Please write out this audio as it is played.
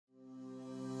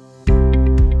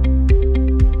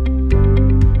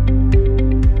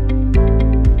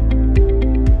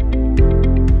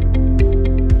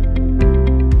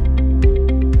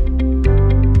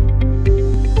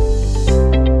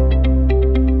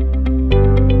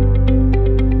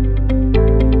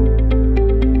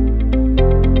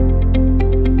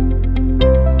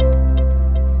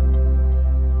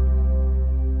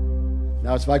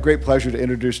it's my great pleasure to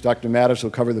introduce Dr. Mattis, who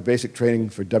will cover the basic training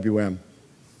for WM.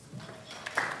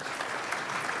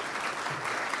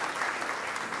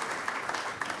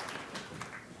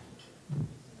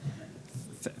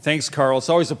 Thanks, Carl. It's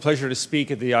always a pleasure to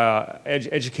speak at the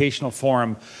educational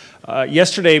forum.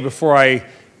 Yesterday, before I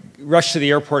rushed to the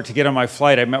airport to get on my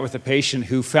flight, I met with a patient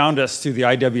who found us through the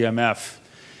IWMF.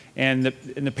 And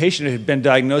the patient had been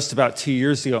diagnosed about 2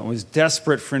 years ago and was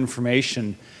desperate for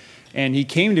information. And he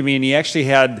came to me, and he actually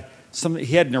had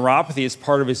neuropathy as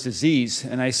part of his disease.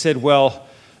 And I said, well,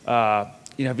 have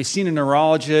you seen a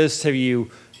neurologist? Have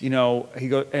you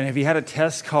had a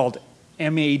test called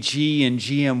MAG and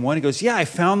GM1? He goes, yeah, I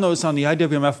found those on the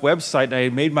IWMF website, and I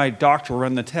made my doctor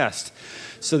run the test.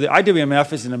 So the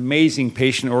IWMF is an amazing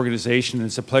patient organization, and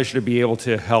it's a pleasure to be able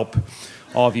to help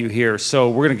all of you here. So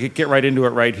we're going to get right into it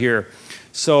right here.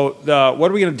 So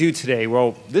what are we going to do today?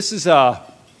 Well, this is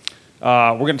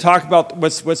we're going to talk about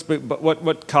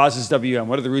what causes WM,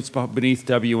 what are the roots beneath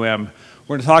WM.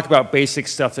 We're going to talk about basic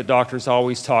stuff that doctors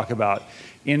always talk about: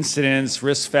 incidence,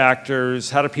 risk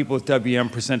factors, how do people with WM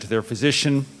present to their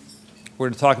physician. We're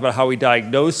going to talk about how we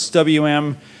diagnose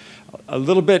WM, a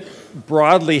little bit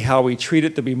broadly how we treat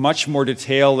it. There'll be much more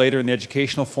detail later in the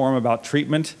educational forum about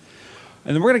treatment.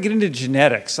 And then we're going to get into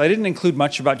genetics. I didn't include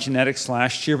much about genetics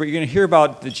last year, but you're going to hear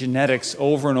about the genetics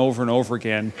over and over and over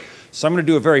again. So I'm going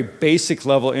to do a very basic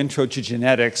level intro to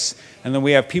genetics, and then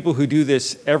we have people who do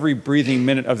this every breathing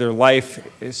minute of their life,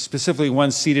 specifically one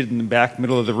seated in the back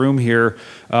middle of the room here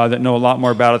that know a lot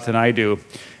more about it than I do.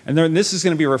 And then this is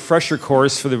going to be a refresher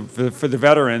course for the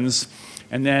veterans,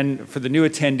 and then for the new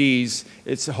attendees,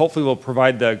 it's hopefully will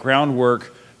provide the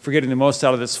groundwork for getting the most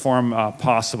out of this forum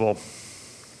possible.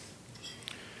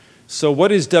 So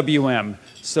what is WM?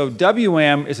 So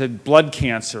WM is a blood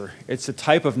cancer. It's a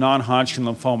type of non-Hodgkin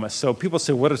lymphoma. So people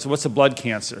say, what's a blood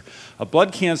cancer? A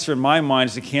blood cancer, in my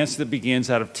mind, is a cancer that begins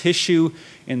out of tissue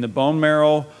in the bone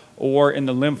marrow or in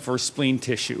the lymph or spleen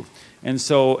tissue. And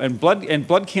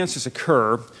blood cancers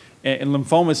occur, and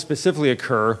lymphomas specifically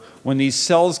occur, when these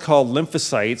cells called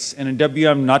lymphocytes, and in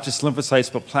WM, not just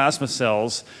lymphocytes, but plasma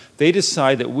cells, they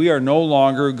decide that we are no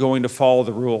longer going to follow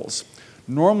the rules.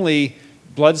 Normally,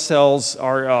 blood cells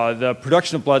the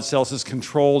production of blood cells is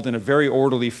controlled in a very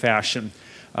orderly fashion.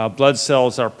 Blood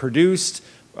cells are produced.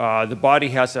 The body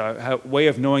has a way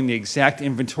of knowing the exact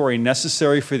inventory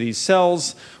necessary for these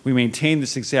cells. We maintain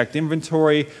this exact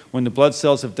inventory. When the blood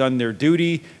cells have done their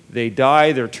duty, they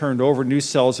die, they're turned over, new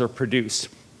cells are produced.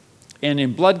 And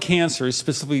in blood cancers,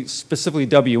 specifically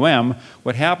WM,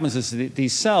 what happens is that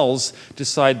these cells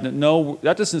decide that, no,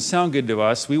 that doesn't sound good to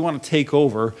us. We want to take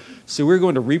over, so we're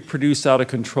going to reproduce out of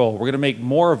control. We're going to make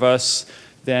more of us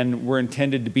than we're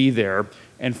intended to be there.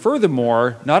 And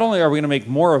furthermore, not only are we going to make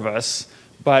more of us,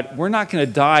 but we're not going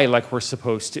to die like we're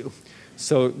supposed to.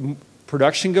 So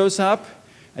production goes up,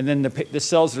 and then the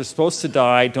cells that are supposed to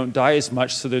die don't die as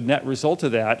much, so the net result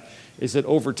of that is that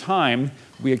over time,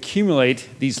 we accumulate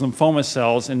these lymphoma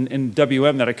cells in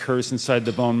WM that occurs inside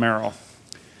the bone marrow.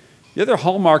 The other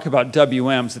hallmark about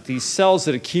WM is that these cells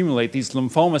that accumulate, these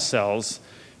lymphoma cells,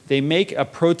 they make a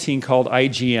protein called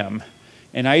IgM.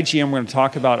 And IgM we're going to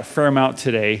talk about a fair amount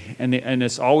today, and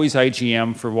it's always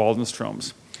IgM for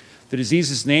Waldenstrom's. The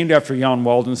disease is named after Jan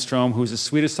Waldenstrom, who was a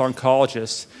Swedish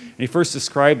oncologist, and he first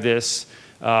described this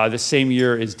the same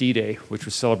year as D-Day, which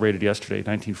was celebrated yesterday,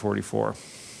 1944.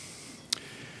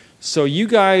 So you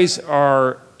guys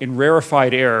are in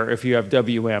rarefied air if you have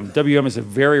WM. WM is a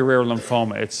very rare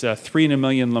lymphoma. It's a 3 in a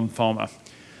million lymphoma.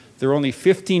 There are only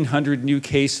 1,500 new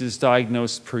cases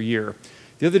diagnosed per year.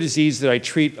 The other disease that I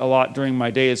treat a lot during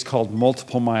my day is called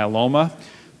multiple myeloma.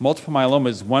 Multiple myeloma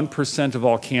is 1% of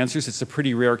all cancers. It's a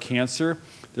pretty rare cancer.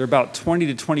 There are about 20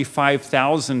 to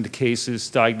 25,000 cases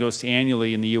diagnosed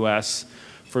annually in the US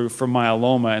for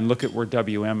myeloma, and look at where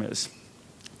WM is.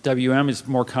 WM is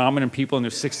more common in people in their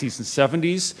 60s and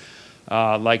 70s.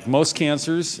 Like most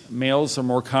cancers, males are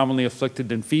more commonly afflicted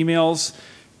than females,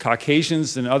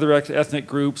 Caucasians than other ethnic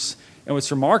groups. And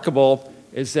what's remarkable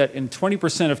is that in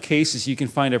 20% of cases, you can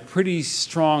find a pretty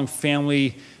strong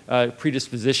family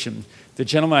predisposition. The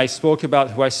gentleman I spoke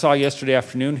about, who I saw yesterday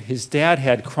afternoon, his dad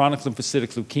had chronic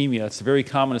lymphocytic leukemia. It's a very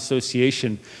common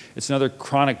association. It's another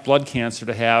chronic blood cancer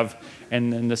to have,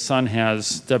 and then the son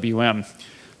has WM.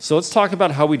 So let's talk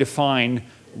about how we define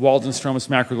Waldenstrom's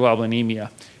macroglobulinemia.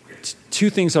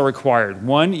 Two things are required.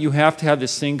 One, you have to have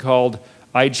this thing called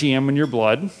IgM in your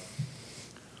blood,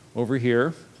 over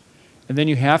here. And then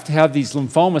you have to have these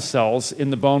lymphoma cells in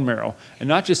the bone marrow. And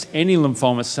not just any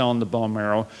lymphoma cell in the bone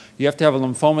marrow. You have to have a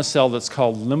lymphoma cell that's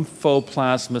called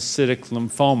lymphoplasmacytic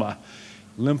lymphoma.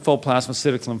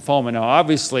 Lymphoplasmacytic lymphoma. Now,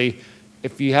 obviously,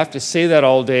 if you have to say that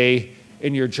all day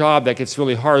in your job, that gets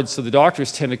really hard, so the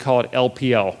doctors tend to call it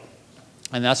LPL.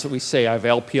 And that's what we say. I have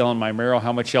LPL in my marrow.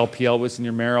 How much LPL was in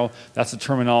your marrow? That's the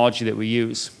terminology that we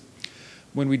use.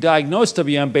 When we diagnose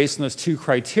WM based on those two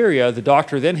criteria, the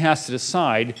doctor then has to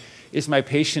decide, is my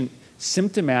patient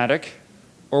symptomatic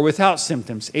or without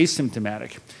symptoms,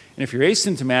 asymptomatic? And if you're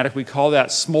asymptomatic, we call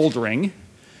that smoldering.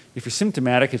 If you're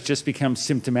symptomatic, it just becomes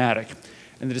symptomatic.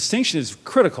 And the distinction is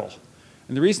critical.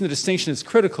 And the reason the distinction is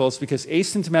critical is because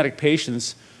asymptomatic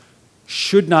patients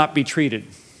should not be treated.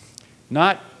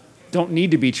 Don't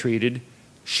need to be treated,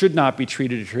 should not be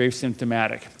treated if you're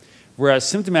asymptomatic. Whereas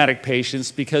symptomatic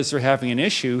patients, because they're having an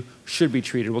issue, should be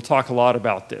treated. We'll talk a lot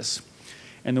about this.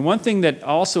 And the one thing that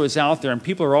also is out there, and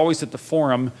people are always at the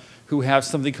forum who have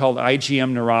something called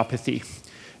IgM neuropathy.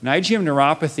 And IgM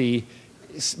neuropathy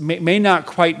may not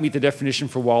quite meet the definition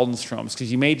for Waldenstrom's,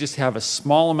 because you may just have a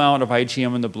small amount of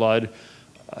IgM in the blood,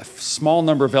 a small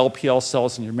number of LPL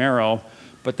cells in your marrow,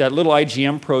 but that little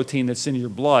IgM protein that's in your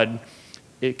blood,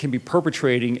 it can be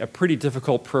perpetrating a pretty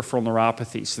difficult peripheral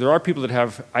neuropathy. So there are people that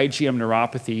have IgM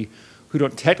neuropathy who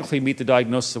don't technically meet the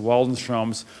diagnosis of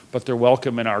Waldenstrom's, but they're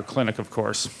welcome in our clinic, of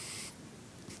course.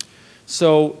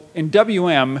 So in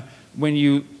WM, when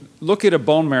you look at a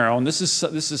bone marrow, and this is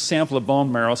a sample of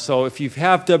bone marrow, so if you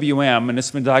have WM and it's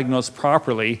been diagnosed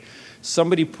properly,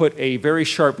 somebody put a very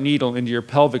sharp needle into your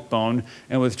pelvic bone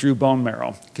and withdrew bone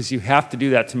marrow, because you have to do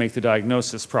that to make the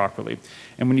diagnosis properly.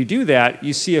 And when you do that,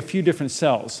 you see a few different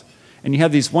cells. And you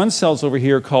have these one cells over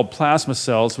here called plasma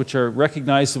cells, which are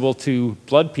recognizable to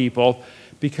blood people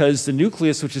because the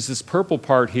nucleus, which is this purple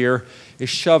part here, is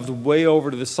shoved way over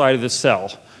to the side of the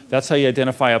cell. That's how you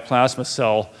identify a plasma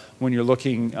cell when you're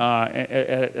looking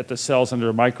at the cells under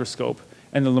a microscope.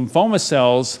 And the lymphoma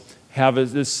cells have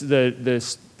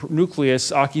this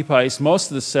nucleus occupies most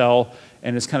of the cell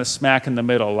and is kind of smack in the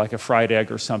middle, like a fried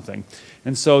egg or something.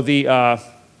 And so the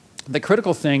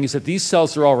critical thing is that these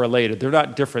cells are all related. They're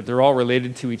not different. They're all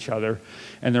related to each other,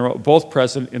 and they're both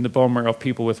present in the bone marrow of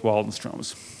people with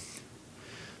Waldenstrom's.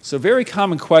 So a very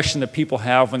common question that people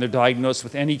have when they're diagnosed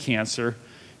with any cancer,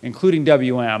 including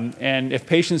WM, and if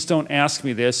patients don't ask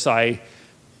me this, I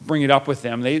bring it up with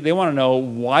them. They want to know,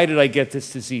 why did I get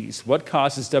this disease? What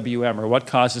causes WM, or what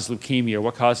causes leukemia, or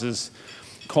what causes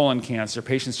colon cancer?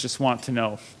 Patients just want to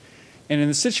know. And in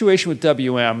the situation with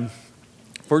WM,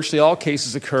 virtually all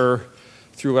cases occur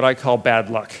through what I call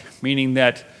bad luck, meaning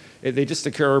that they just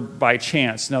occur by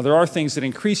chance. Now, there are things that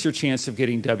increase your chance of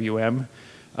getting WM.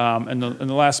 And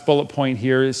the last bullet point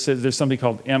here is there's something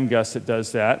called MGUS that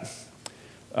does that.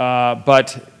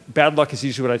 But bad luck is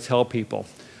usually what I tell people.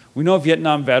 We know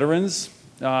Vietnam veterans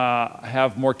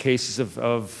have more cases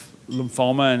of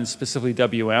lymphoma and specifically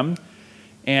WM.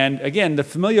 And again, the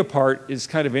familial part is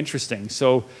kind of interesting.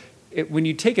 So when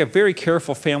you take a very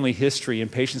careful family history in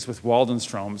patients with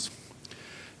Waldenstrom's,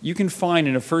 you can find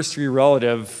in a first-degree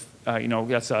relative,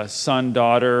 that's a son,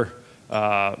 daughter,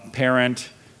 parent,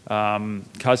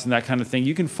 cousin, that kind of thing,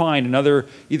 you can find another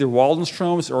either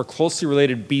Waldenstrom's or closely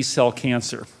related B-cell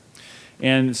cancer.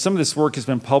 And some of this work has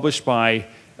been published by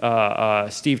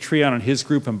Steve Treon and his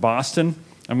group in Boston.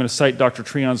 I'm going to cite Dr.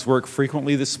 Treon's work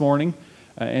frequently this morning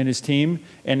and his team.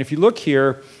 And if you look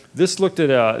here, this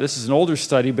is an older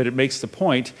study, but it makes the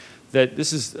point that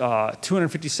this is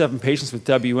 257 patients with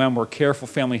WM where careful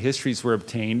family histories were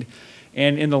obtained.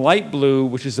 And in the light blue,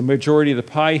 which is the majority of the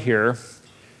pie here,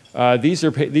 these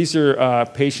are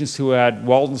patients who had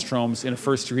Waldenstrom's in a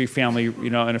first-degree family,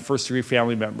 in a first-degree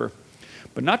family member.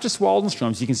 But not just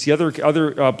Waldenstrom's. You can see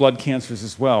other blood cancers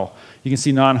as well. You can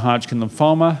see non-Hodgkin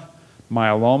lymphoma,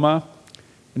 myeloma.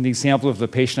 In the example of the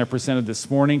patient I presented this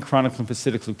morning, chronic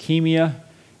lymphocytic leukemia,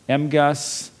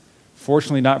 MGUS.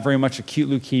 Fortunately, not very much acute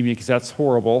leukemia because that's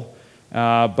horrible.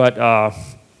 But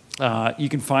you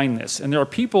can find this. And there are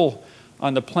people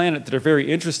on the planet that are very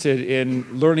interested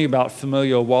in learning about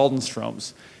familial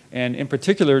Waldenstrom's. And in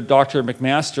particular, Dr.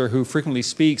 McMaster, who frequently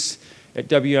speaks at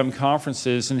WM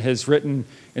conferences and has written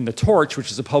in The Torch,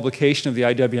 which is a publication of the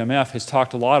IWMF, has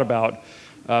talked a lot about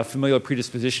familial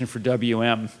predisposition for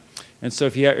WM. And so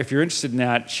if you're interested in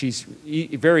that, she's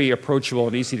very approachable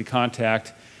and easy to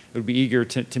contact. Would be eager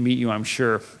to meet you, I'm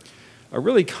sure. A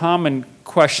really common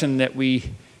question that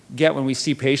we get when we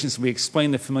see patients and we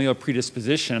explain the familial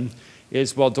predisposition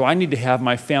is, well, do I need to have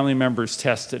my family members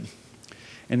tested?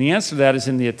 And the answer to that is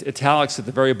in the italics at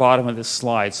the very bottom of this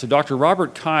slide. So Dr.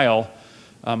 Robert Kyle,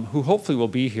 who hopefully will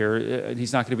be here,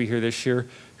 he's not going to be here this year,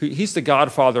 he's the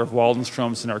godfather of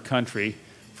Waldenstrom's in our country,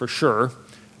 for sure.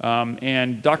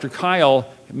 And Dr.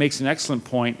 Kyle makes an excellent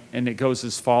point, and it goes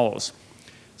as follows.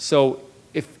 So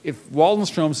if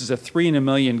Waldenstrom's is a 3 in a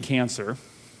million cancer,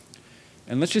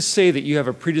 And let's just say that you have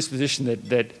a predisposition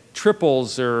that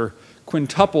triples or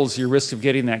quintuples your risk of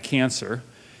getting that cancer.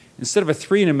 Instead of a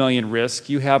 3 in a million risk,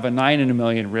 you have a 9 in a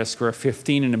million risk or a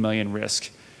 15 in a million risk.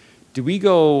 Do we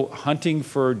go hunting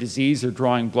for disease or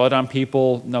drawing blood on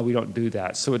people? No, we don't do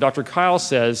that. So what Dr. Kyle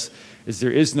says is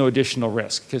there is no additional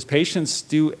risk, because patients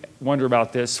do wonder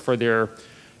about this for their,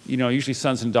 usually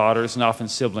sons and daughters and often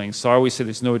siblings. So I always say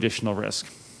there's no additional risk.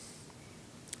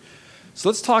 So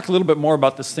let's talk a little bit more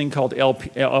about this thing called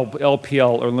LPL,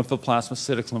 or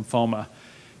lymphoplasmacytic lymphoma.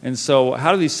 And so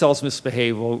how do these cells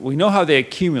misbehave? Well, we know how they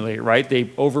accumulate, right? They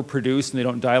overproduce and they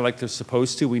don't die like they're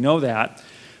supposed to. We know that.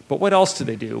 But what else do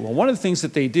they do? Well, one of the things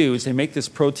that they do is they make this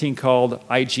protein called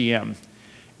IgM.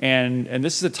 And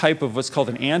this is a type of what's called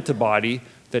an antibody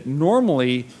that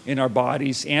normally in our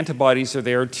bodies, antibodies are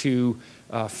there to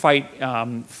fight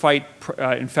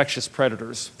infectious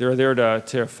predators. They're there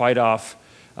to fight off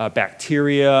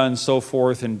bacteria and so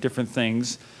forth and different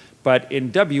things. But in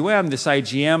WM, this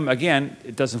IgM, again,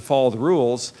 it doesn't follow the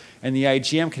rules, and the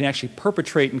IgM can actually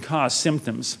perpetrate and cause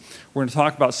symptoms. We're going to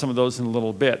talk about some of those in a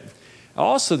little bit.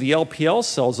 Also, the LPL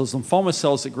cells, those lymphoma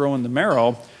cells that grow in the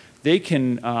marrow, they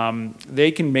can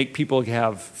make people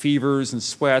have fevers and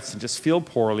sweats and just feel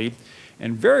poorly.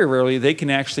 And very rarely, they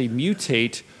can actually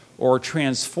mutate or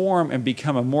transform and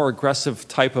become a more aggressive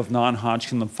type of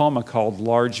non-Hodgkin lymphoma called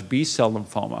large B-cell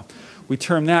lymphoma. We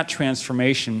term that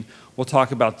transformation. We'll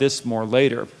talk about this more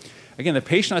later. Again, the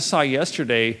patient I saw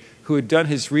yesterday who had done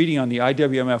his reading on the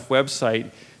IWMF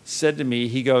website said to me,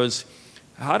 he goes,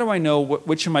 how do I know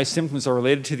which of my symptoms are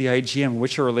related to the IgM and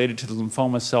which are related to the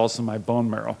lymphoma cells in my bone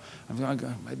marrow? I'm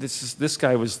going, this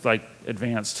guy was like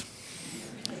advanced.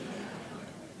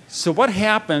 So what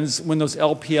happens when those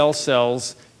LPL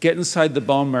cells get inside the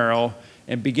bone marrow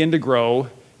and begin to grow?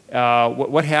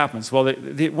 What happens? Well,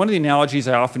 one of the analogies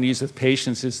I often use with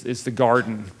patients is the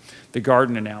garden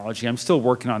analogy. I'm still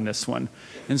working on this one.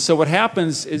 And so what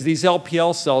happens is these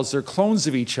LPL cells, they're clones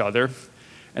of each other,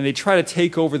 and they try to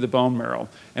take over the bone marrow.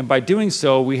 And by doing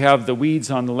so, we have the weeds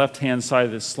on the left-hand side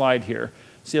of this slide here.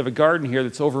 So you have a garden here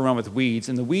that's overrun with weeds,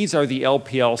 and the weeds are the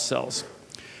LPL cells.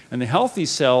 And the healthy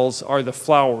cells are the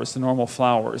flowers, the normal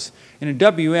flowers. And in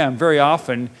WM, very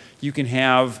often, you can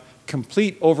have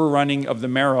complete overrunning of the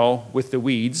marrow with the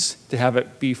weeds to have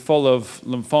it be full of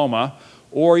lymphoma,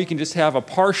 or you can just have a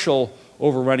partial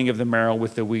overrunning of the marrow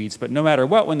with the weeds. But no matter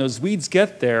what, when those weeds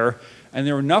get there, and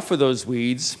there are enough of those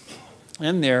weeds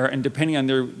in there, and depending on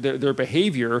their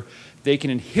behavior, they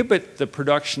can inhibit the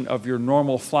production of your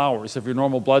normal flowers, of your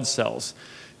normal blood cells.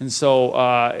 And so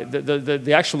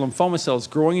the actual lymphoma cells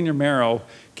growing in your marrow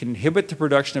can inhibit the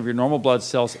production of your normal blood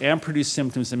cells and produce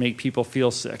symptoms that make people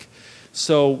feel sick.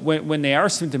 So when they are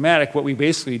symptomatic, what we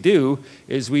basically do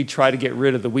is we try to get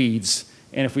rid of the weeds.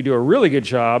 And if we do a really good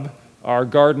job, our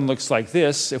garden looks like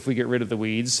this if we get rid of the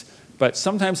weeds. But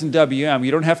sometimes in WM, you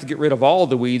don't have to get rid of all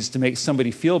of the weeds to make somebody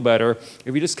feel better.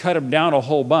 If you just cut them down a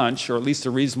whole bunch, or at least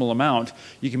a reasonable amount,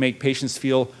 you can make patients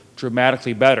feel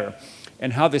dramatically better.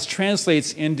 And how this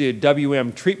translates into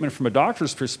WM treatment from a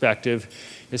doctor's perspective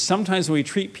is sometimes when we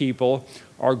treat people,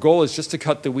 our goal is just to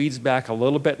cut the weeds back a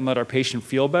little bit and let our patient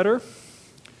feel better.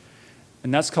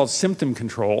 And that's called symptom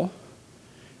control.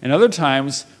 And other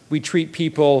times, we treat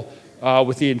people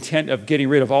with the intent of getting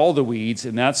rid of all the weeds,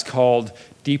 and that's called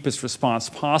deepest response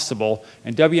possible.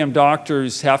 And WM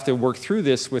doctors have to work through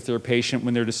this with their patient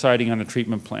when they're deciding on a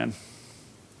treatment plan.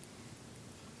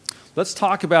 Let's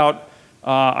talk about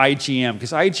IgM,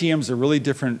 because IgM is a really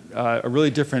different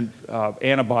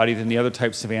antibody than the other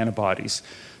types of antibodies.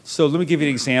 So let me give you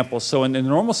an example. So in the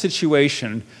normal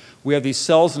situation, we have these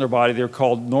cells in our body. They're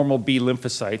called normal B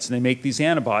lymphocytes, and they make these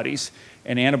antibodies.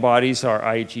 And antibodies are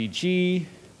IgG,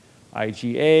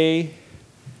 IgA,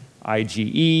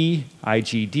 IgE,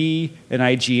 IgD, and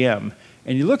IgM.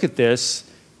 And you look at this,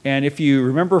 and if you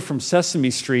remember from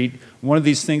Sesame Street, one of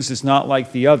these things is not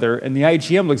like the other, and the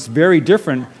IgM looks very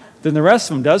different than the rest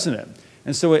of them, doesn't it?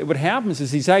 And so what happens is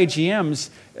these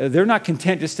IgMs, they're not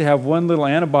content just to have one little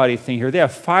antibody thing here. They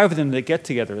have 5 of them that get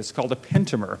together. It's called a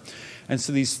pentamer. And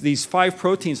so these 5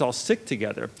 proteins all stick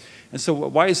together. And so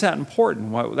why is that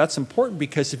important? Well, that's important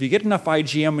because if you get enough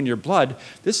IgM in your blood,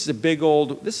 this is a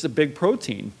big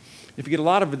protein. If you get a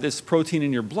lot of this protein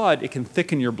in your blood, it can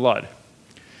thicken your blood.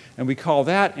 And we call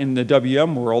that, in the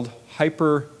WM world,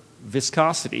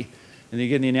 hyperviscosity. And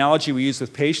again, the analogy we use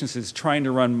with patients is trying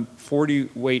to run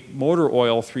 40-weight motor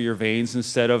oil through your veins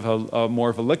instead of more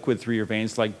of a liquid through your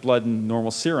veins like blood and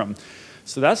normal serum.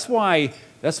 So that's one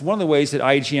of the ways that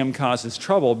IgM causes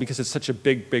trouble, because it's such a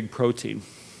big protein.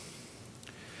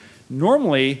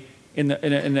 Normally, in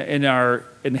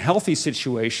the healthy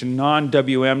situation,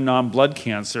 non-WM, non-blood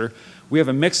cancer, we have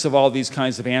a mix of all these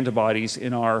kinds of antibodies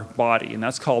in our body, and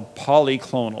that's called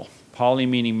polyclonal. Poly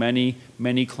meaning many,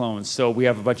 many clones. So we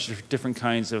have a bunch of different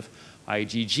kinds of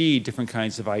IgG, different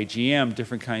kinds of IgM,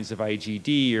 different kinds of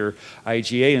IgD or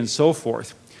IgA, and so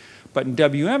forth. But in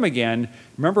WM again,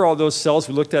 remember all those cells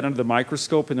we looked at under the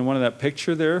microscope in the one of that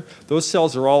picture there? Those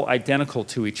cells are all identical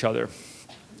to each other.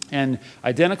 And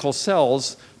identical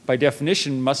cells, by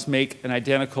definition, must make an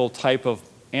identical type of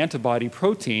antibody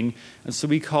protein, and so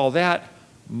we call that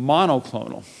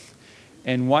monoclonal.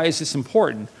 And why is this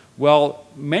important? Well,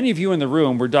 many of you in the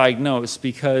room were diagnosed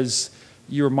because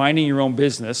you were minding your own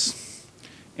business,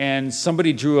 and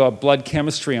somebody drew a blood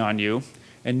chemistry on you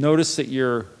and noticed that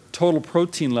your total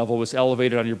protein level was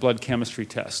elevated on your blood chemistry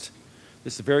test.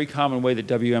 This is a very common way that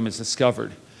WM is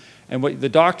discovered. And what the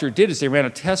doctor did is they ran a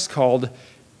test called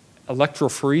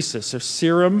electrophoresis, or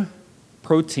serum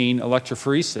protein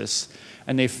electrophoresis,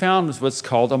 and they found what's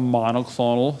called a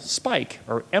monoclonal spike,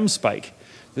 or M spike.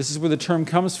 This is where the term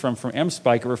comes from M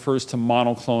spike. It refers to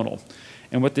monoclonal.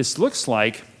 And what this looks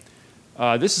like,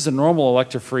 this is a normal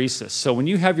electrophoresis. So when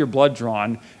you have your blood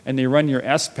drawn and they run your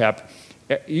SPEP,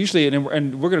 usually, and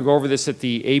we're going to go over this at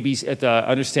the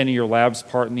Understanding Your Labs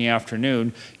part in the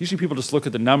afternoon, usually people just look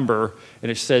at the number and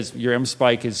it says your M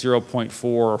spike is 0.4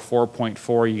 or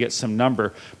 4.4, you get some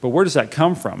number. But where does that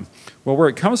come from? Well, where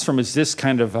it comes from is this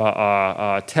kind of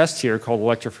test here called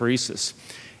electrophoresis.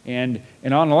 And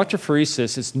on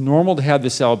electrophoresis, it's normal to have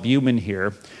this albumin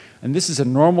here, and this is a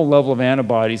normal level of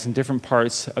antibodies in different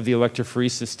parts of the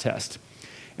electrophoresis test.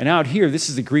 And out here, this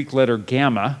is the Greek letter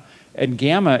gamma, and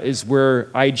gamma is where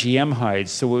IgM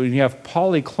hides. So when you have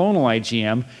polyclonal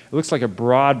IgM, it looks like a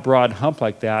broad hump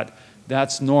like that.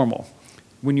 That's normal.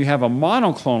 When you have a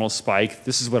monoclonal spike,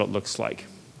 this is what it looks like.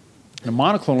 In a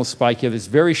monoclonal spike, you have this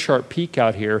very sharp peak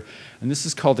out here, and this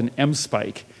is called an M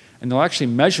spike. And they'll actually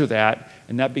measure that,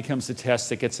 and that becomes the test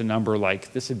that gets a number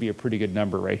like, this would be a pretty good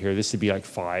number right here. This would be like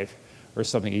 5 or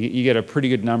something. You get a pretty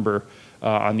good number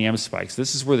on the M spikes.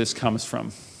 This is where this comes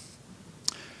from.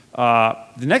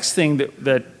 The next thing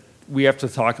that we have to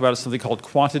talk about is something called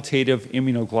quantitative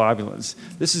immunoglobulins.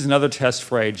 This is another test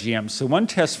for IgM. So one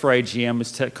test for IgM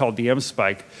is called the M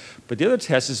spike, but the other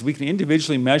test is we can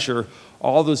individually measure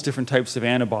all those different types of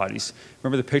antibodies.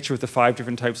 Remember the picture with the 5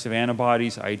 different types of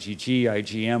antibodies, IgG,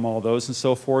 IgM, all those and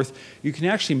so forth? You can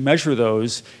actually measure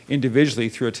those individually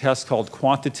through a test called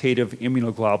quantitative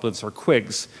immunoglobulins, or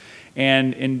QUIGs.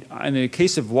 And in the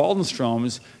case of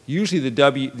Waldenstrom's, usually the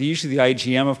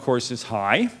IgM, of course, is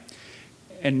high,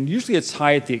 and usually it's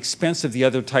high at the expense of the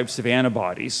other types of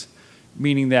antibodies,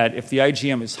 meaning that if the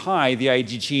IgM is high, the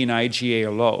IgG and IgA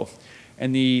are low.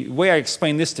 And the way I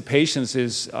explain this to patients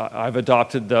is I've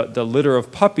adopted the litter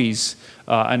of puppies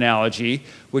analogy,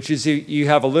 which is you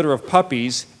have a litter of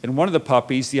puppies, and one of the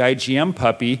puppies, the IgM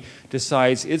puppy,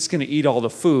 decides it's going to eat all the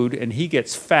food, and he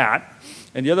gets fat,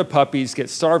 and the other puppies get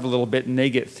starved a little bit, and they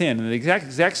get thin. And the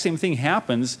exact same thing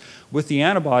happens with the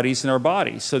antibodies in our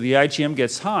body. So the IgM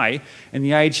gets high, and the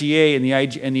IgA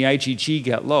and the IgG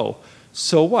get low.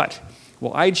 So what?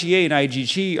 Well, IgA and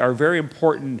IgG are very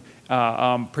important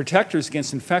protectors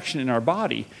against infection in our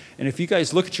body. And if you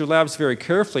guys look at your labs very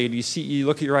carefully and you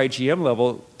look at your IgM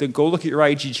level, then go look at your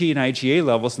IgG and IgA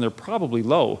levels, and they're probably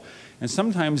low. And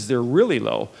sometimes they're really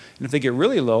low. And if they get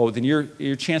really low, then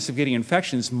your chance of getting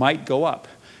infections might go up.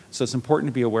 So it's important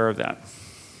to be aware of that.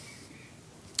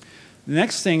 The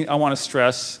next thing I want to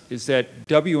stress is that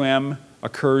WM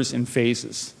occurs in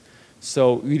phases.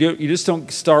 So you just don't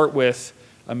start with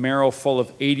a marrow full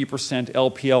of 80%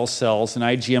 LPL cells, an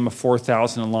IgM of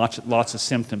 4,000, and lots of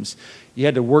symptoms. You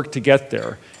had to work to get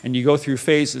there, and you go through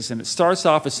phases, and it starts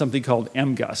off as something called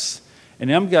MGUS. And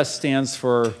MGUS stands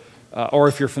for, or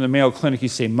if you're from the Mayo Clinic, you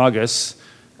say MUGUS,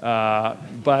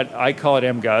 but I call it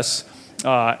MGUS.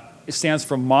 It stands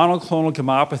for monoclonal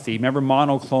gammopathy. Remember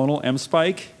monoclonal M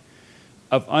spike?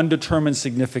 Of undetermined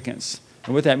significance.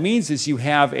 And what that means is you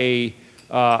have a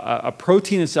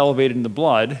protein that's elevated in the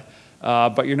blood,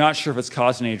 but you're not sure if it's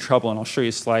causing any trouble, and I'll show you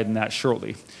a slide in that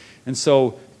shortly. And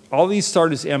so all these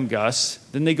start as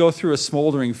MGUS, then they go through a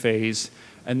smoldering phase,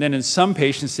 and then in some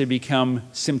patients they become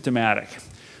symptomatic.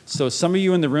 So some of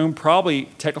you in the room probably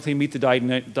technically meet the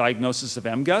diagnosis of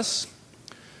MGUS.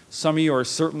 Some of you are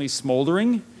certainly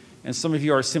smoldering, and some of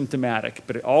you are symptomatic,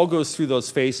 but it all goes through those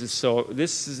phases. So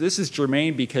this is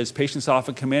germane because patients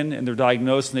often come in and they're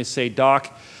diagnosed and they say,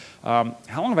 "Doc, how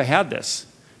long have I had this?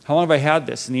 How long have I had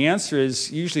this?" And the answer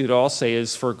is, usually what I'll say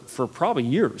is for probably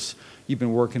years you've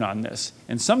been working on this.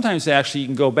 And sometimes actually you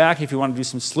can go back if you want to do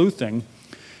some sleuthing,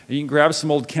 and you can grab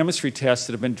some old chemistry tests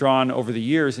that have been drawn over the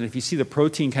years, and if you see the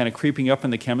protein kind of creeping up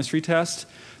in the chemistry test,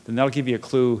 then that'll give you a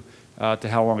clue to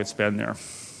how long it's been there.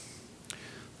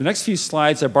 The next few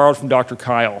slides I borrowed from Dr.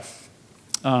 Kyle.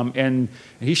 And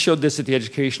he showed this at the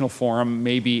Educational Forum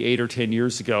maybe 8 or 10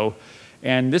 years ago.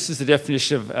 And this is the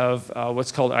definition of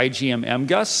what's called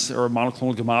IgM-MGUS, or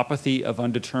monoclonal gammopathy of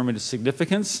undetermined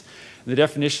significance. The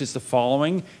definition is the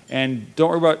following, and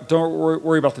don't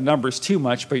worry about the numbers too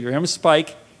much, but your M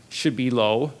spike should be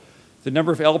low. The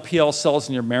number of LPL cells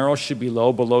in your marrow should be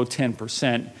low, below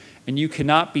 10%, and you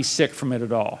cannot be sick from it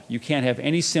at all. You can't have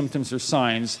any symptoms or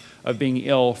signs of being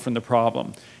ill from the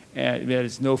problem. That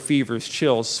is no fevers,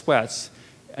 chills, sweats,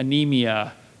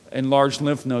 anemia, enlarged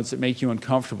lymph nodes that make you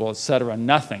uncomfortable, et cetera,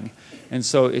 nothing. And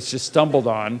so it's just stumbled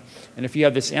on. And if you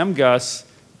have this MGUS,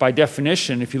 by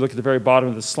definition, if you look at the very bottom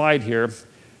of the slide here,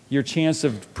 your chance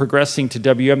of progressing to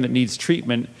WM that needs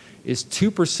treatment is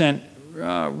 2%,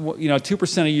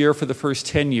 2% a year for the first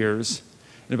 10 years,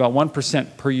 and about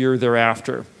 1% per year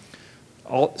thereafter.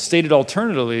 Stated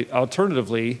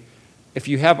alternatively, if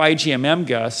you have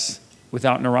IgM-MGUS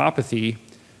without neuropathy,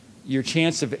 your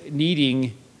chance of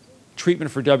needing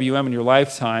treatment for WM in your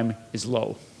lifetime is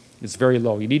low. It's very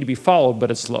low. You need to be followed,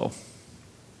 but it's low.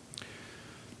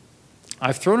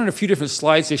 I've thrown in a few different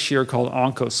slides this year called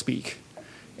OncoSpeak.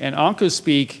 And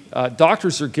OncoSpeak,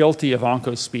 doctors are guilty of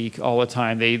OncoSpeak all the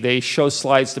time. They show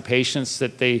slides to patients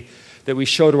that we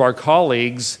show to our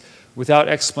colleagues without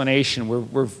explanation.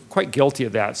 We're quite guilty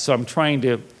of that. So I'm trying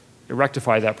to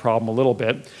rectify that problem a little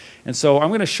bit. And so I'm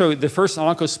going to show you the first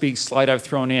OncoSpeak slide I've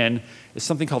thrown in is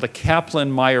something called a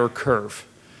Kaplan-Meier curve.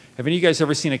 Have any of you guys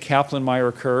ever seen a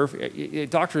Kaplan-Meier curve?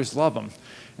 Doctors love them.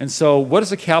 And so what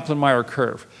is a Kaplan-Meier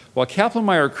curve? Well, a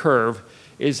Kaplan-Meier curve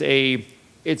is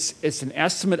it's an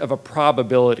estimate of a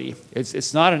probability.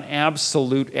 It's not an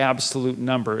absolute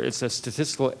number. It's a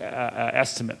statistical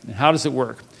estimate. And how does it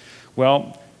work?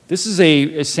 Well, this is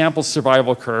a sample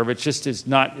survival curve. It just is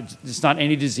not, it's not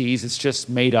any disease. It's just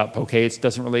made up, okay? It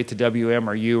doesn't relate to WM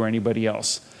or you or anybody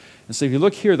else. And so if you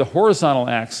look here, the horizontal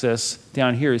axis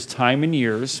down here is time in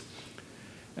years,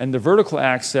 and the vertical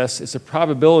axis is a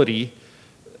probability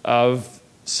of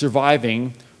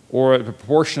surviving, or a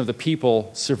proportion of the people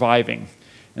surviving.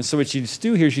 And so what you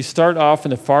do here is you start off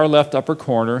in the far left upper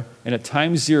corner, and at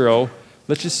time 0,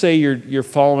 let's just say you're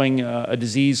following a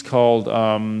disease called,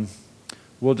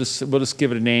 we'll just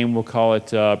give it a name. We'll call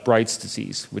it Bright's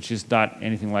disease, which is not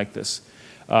anything like this.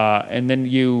 And then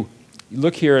you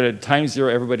look here at time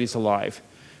 0, everybody's alive.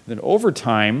 And then over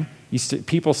time,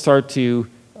 people start to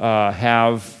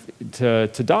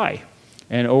to die,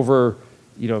 and over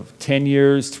 10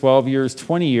 years, 12 years,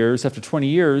 20 years. After 20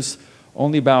 years,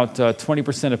 only about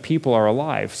 20% of people are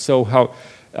alive. So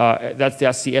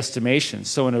that's the estimation.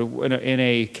 So in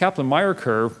a Kaplan-Meier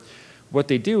curve, what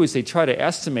they do is they try to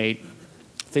estimate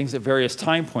things at various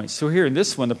time points. So here in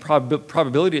this one, the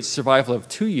probability of survival of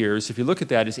 2 years, if you look at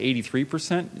that, is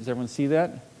 83%. Does everyone see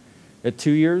that? At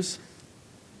 2 years.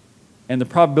 And the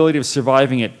probability of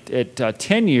surviving at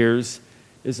 10 years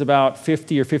is about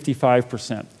 50 or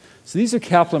 55%. So these are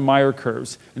Kaplan-Meier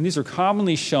curves, and these are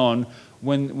commonly shown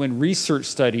when research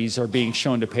studies are being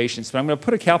shown to patients. But I'm going to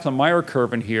put a Kaplan-Meier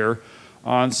curve in here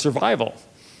on survival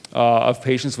of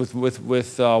patients with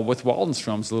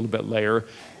Waldenstrom's a little bit later,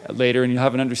 and you'll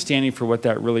have an understanding for what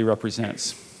that really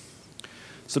represents.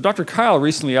 So Dr. Kyle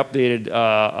recently updated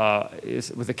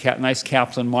with a nice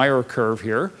Kaplan-Meier curve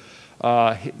here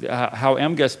how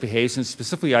MGUS behaves, and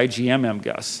specifically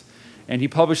IgM-MGUS. And he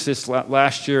published this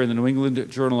last year in the New England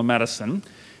Journal of Medicine.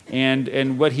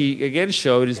 And what he again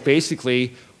showed is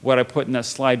basically what I put in that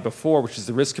slide before, which is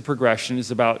the risk of progression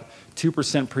is about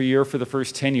 2% per year for the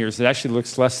first 10 years. It actually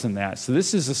looks less than that. So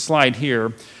this is a slide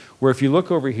here where if you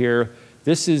look over here,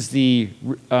 this is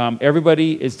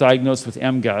everybody is diagnosed with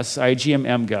MGUS,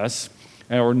 IgM-MGUS,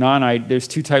 or there's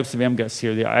two types of MGUS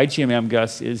here. The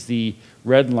IgM-MGUS is the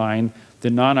red line. The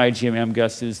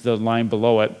non-IgM-MGUS is the line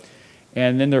below it.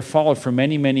 And then they're followed for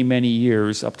many, many, many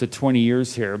years, up to 20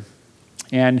 years here.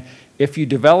 And if you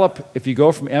go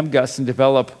from MGUS and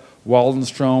develop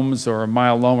Waldenstrom's or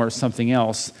myeloma or something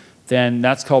else, then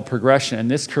that's called progression. And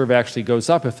this curve actually goes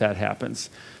up if that happens.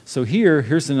 So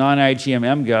here's the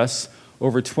non-IgM-MGUS.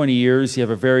 Over 20 years, you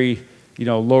have a very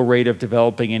low rate of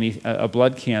developing a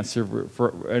blood cancer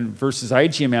versus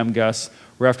IgM-MGUS,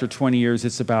 where after 20 years,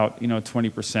 it's about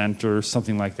 20% or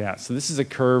something like that. So this is a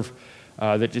curve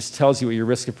that just tells you what your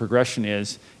risk of progression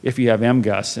is if you have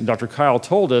MGUS. And Dr. Kyle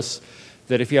told us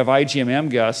that if you have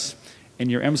IgM-MGUS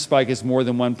and your M spike is more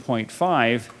than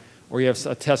 1.5, or you have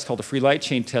a test called a free light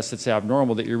chain test that's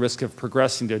abnormal, that your risk of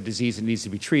progressing to a disease that needs to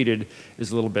be treated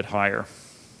is a little bit higher.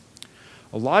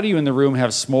 A lot of you in the room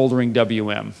have smoldering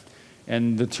WM.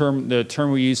 And the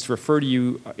term we use to refer to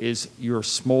you is your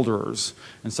smolderers.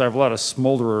 And so I have a lot of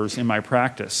smolderers in my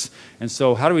practice. And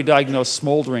so how do we diagnose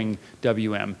smoldering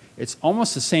WM? It's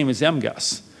almost the same as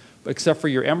MGUS, except for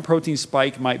your M protein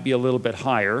spike might be a little bit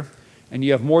higher, and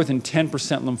you have more than 10%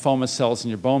 lymphoma cells in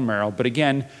your bone marrow. But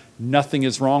again, nothing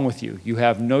is wrong with you. You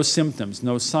have no symptoms,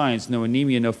 no signs, no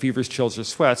anemia, no fevers, chills, or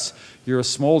sweats. You're a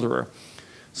smolderer.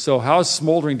 So how is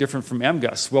smoldering different from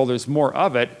MGUS? Well, there's more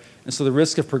of it, and so the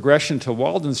risk of progression to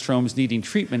Waldenstrom's needing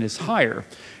treatment is higher.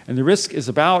 And the risk is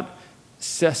about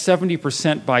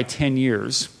 70% by 10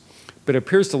 years, but it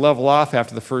appears to level off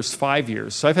after the first 5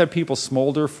 years. So I've had people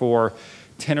smolder for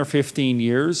 10 or 15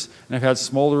 years, and I've had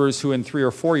smolderers who in 3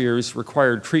 or 4 years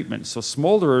required treatment. So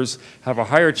smolderers have a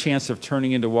higher chance of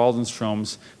turning into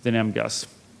Waldenstrom's than MGUS.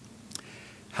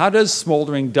 How does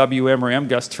smoldering WM or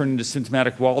MGUS turn into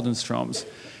symptomatic Waldenstrom's?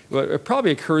 Well, it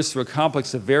probably occurs through a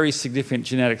complex of very significant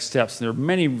genetic steps. And there are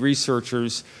many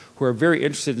researchers who are very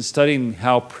interested in studying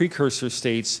how precursor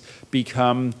states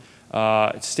become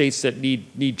states that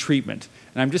need treatment.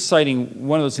 And I'm just citing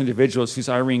one of those individuals, who's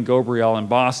Irene Gobriel in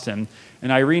Boston.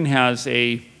 And Irene has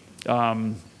an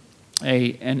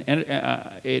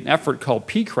effort called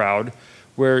P-Crowd,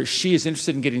 where she is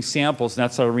interested in getting samples, and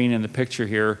that's Irene in the picture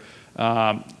here,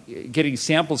 getting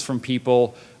samples from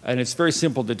people, and it's very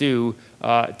simple to do,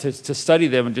 to study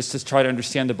them and just to try to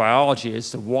understand the biology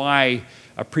as to why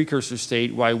a precursor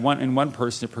state, why in one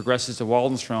person it progresses to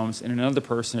Waldenstrom's, and in another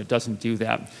person it doesn't do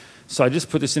that. So I just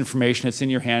put this information, it's in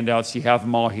your handouts, you have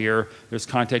them all here. There's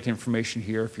contact information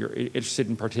here if you're interested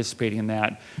in participating in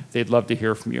that. They'd love to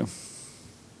hear from you.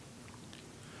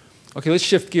 Okay, let's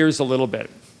shift gears a little bit.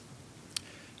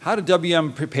 How do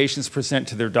WM patients present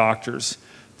to their doctors?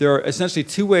 There are essentially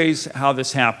two ways how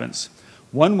this happens.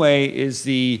 One way is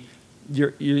you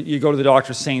go to the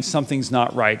doctor saying something's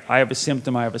not right. I have a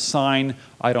symptom, I have a sign,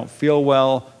 I don't feel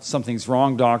well, something's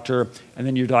wrong, doctor, and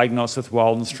then you're diagnosed with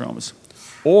Waldenstrom's.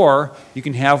 Or you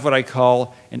can have what I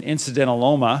call an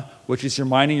incidentaloma, which is you're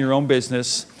minding your own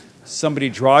business, somebody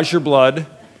draws your blood,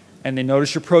 and they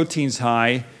notice your protein's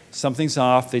high, something's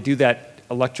off, they do that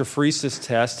electrophoresis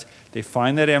test, they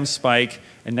find that M spike,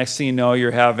 and next thing you know, you're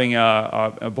having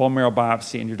a bone marrow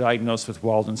biopsy and you're diagnosed with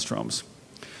Waldenstrom's.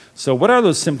 So what are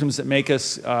those symptoms that make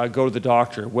us go to the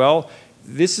doctor? Well,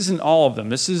 this isn't all of them.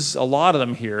 This is a lot of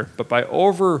them here, but by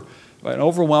an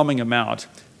overwhelming amount,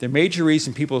 the major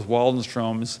reason people with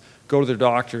Waldenstrom's go to their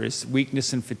doctor is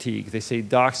weakness and fatigue. They say,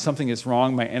 Doc, something is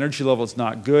wrong. My energy level is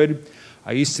not good.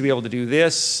 I used to be able to do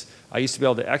this. I used to be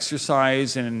able to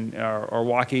exercise or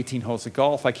walk 18 holes of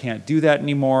golf. I can't do that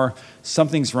anymore.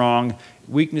 Something's wrong.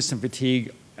 Weakness and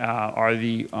fatigue are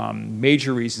the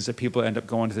major reasons that people end up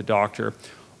going to the doctor.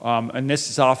 And this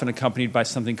is often accompanied by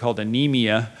something called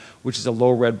anemia, which is a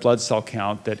low red blood cell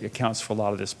count that accounts for a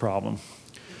lot of this problem.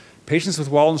 Patients with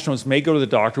Waldenstrom's may go to the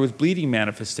doctor with bleeding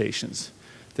manifestations.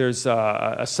 There's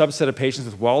a subset of patients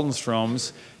with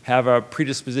Waldenstrom's have a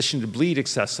predisposition to bleed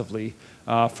excessively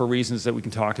for reasons that we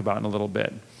can talk about in a little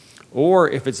bit. Or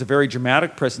if it's a very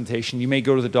dramatic presentation, you may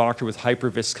go to the doctor with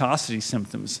hyperviscosity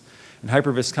symptoms. And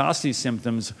hyperviscosity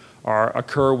symptoms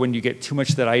occur when you get too much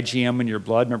of that IgM in your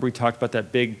blood. Remember we talked about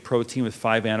that big protein with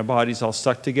 5 antibodies all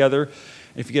stuck together?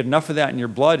 And if you get enough of that in your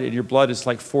blood, and your blood is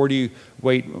like 40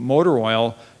 weight motor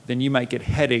oil, then you might get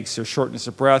headaches or shortness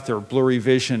of breath or blurry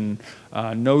vision,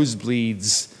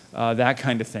 nosebleeds, that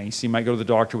kind of thing. So you might go to the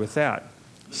doctor with that.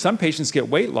 Some patients get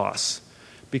weight loss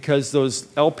because those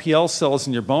LPL cells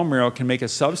in your bone marrow can make a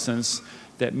substance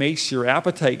that makes your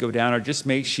appetite go down or just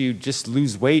makes you just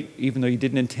lose weight even though you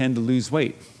didn't intend to lose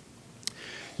weight.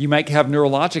 You might have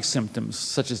neurologic symptoms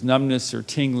such as numbness or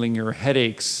tingling or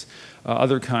headaches,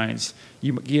 other kinds.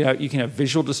 You can have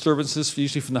visual disturbances,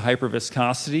 usually from the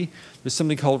hyperviscosity. There's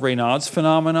something called Raynaud's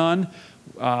phenomenon,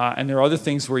 and there are other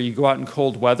things where you go out in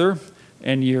cold weather,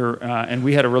 and and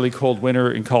we had a really cold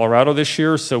winter in Colorado this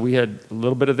year, so we had a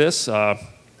little bit of this, and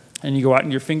you go out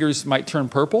and your fingers might turn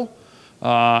purple,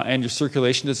 and your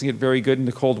circulation doesn't get very good in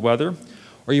the cold weather.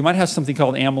 Or you might have something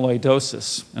called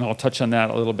amyloidosis, and I'll touch on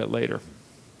that a little bit later.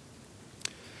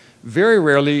 Very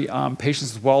rarely,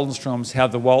 patients with Waldenstrom's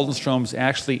have the Waldenstrom's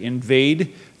actually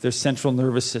invade their central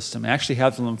nervous system, actually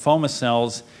have the lymphoma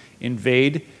cells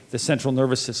invade the central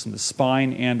nervous system, the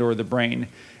spine and or the brain.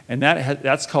 And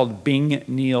that's called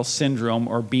Bing-Neal syndrome,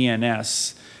 or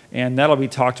BNS, and that'll be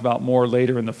talked about more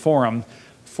later in the forum.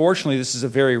 Fortunately, this is a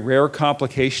very rare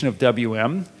complication of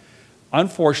WM.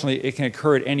 Unfortunately, it can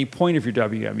occur at any point of your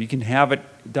WM. You can have it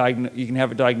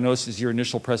diagnosed as your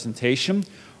initial presentation,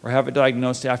 or have it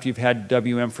diagnosed after you've had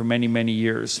WM for many, many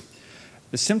years.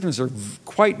 The symptoms are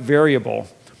quite variable.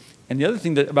 And the other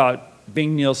thing about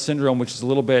Bing-Neal syndrome, which is a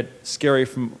little bit scary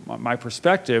from my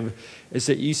perspective, is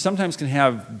that you sometimes can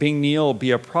have Bing-Neal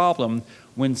be a problem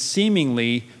when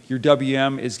seemingly your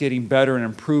WM is getting better and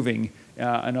improving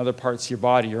in other parts of your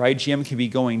body. Your IgM can be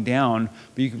going down,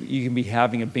 but you can be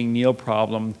having a Bing-Neal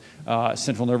problem,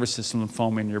 central nervous system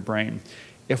lymphoma in your brain.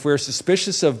 If we're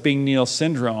suspicious of Bing-Neal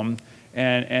syndrome,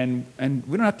 and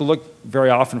we don't have to look very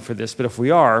often for this, but if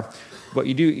we are, what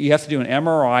you do, you have to do an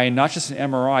MRI, and not just an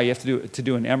MRI, you have to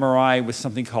do an MRI with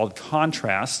something called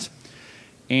contrast,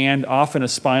 and often a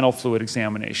spinal fluid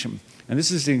examination. And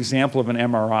this is an example of an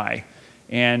MRI.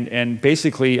 And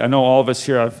basically, I know all of us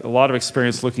here have a lot of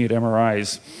experience looking at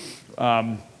MRIs,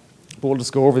 but we'll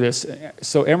just go over this.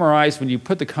 So MRIs, when you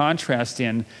put the contrast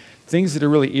in, things that are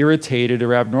really irritated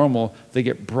or abnormal, they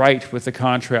get bright with the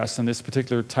contrast on this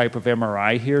particular type of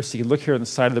MRI here. So you can look here on the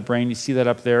side of the brain, you see that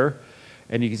up there,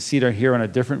 and you can see it here on a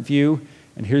different view.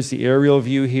 And here's the aerial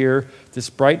view here. This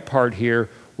bright part here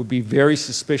would be very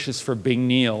suspicious for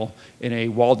Bing-Neal in a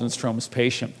Waldenstrom's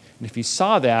patient. And if you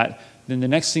saw that, then the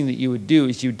next thing that you would do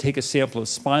is you would take a sample of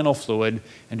spinal fluid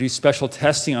and do special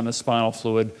testing on the spinal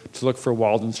fluid to look for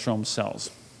Waldenstrom cells.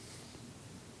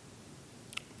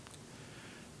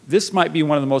 This might be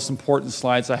one of the most important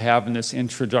slides I have in this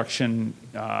introduction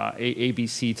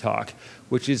ABC talk,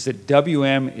 which is that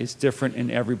WM is different in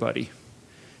everybody.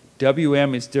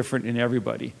 WM is different in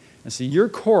everybody. And so your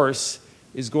course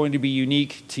is going to be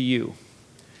unique to you.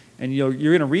 And you're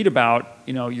going to read about,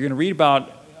 you're going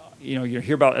to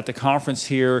hear about at the conference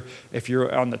here, if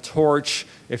you're on the Torch,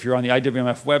 if you're on the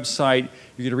IWMF website,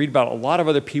 you're going to read about a lot of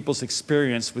other people's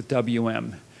experience with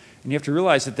WM. And you have to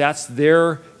realize that that's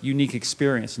their unique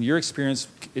experience, and your experience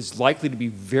is likely to be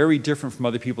very different from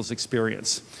other people's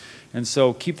experience. And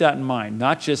so keep that in mind,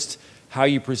 not just how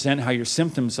you present, how your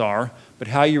symptoms are, but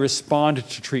how you respond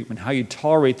to treatment, how you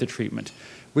tolerate the treatment,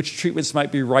 which treatments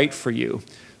might be right for you.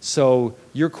 So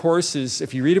your course is,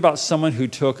 if you read about someone who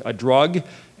took a drug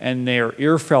and their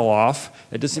ear fell off,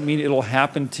 that doesn't mean it'll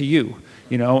happen to you.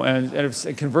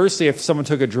 And conversely, if someone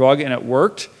took a drug and it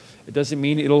worked, it doesn't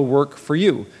mean it'll work for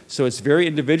you. So it's very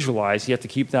individualized. You have to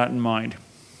keep that in mind.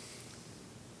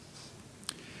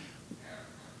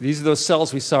 These are those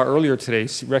cells we saw earlier today.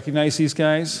 Recognize these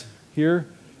guys here?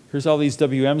 Here's all these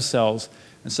WM cells.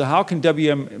 And so how can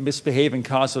WM misbehave and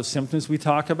cause those symptoms we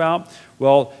talk about?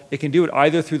 Well, it can do it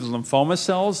either through the lymphoma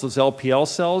cells, those LPL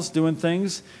cells doing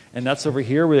things, and that's over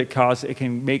here where it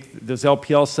can make, those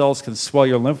LPL cells can swell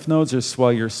your lymph nodes or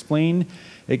swell your spleen.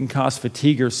 It can cause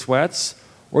fatigue or sweats,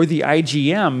 or the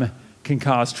IgM can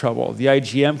cause trouble. The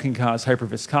IgM can cause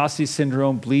hyperviscosity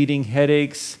syndrome, bleeding,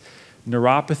 headaches,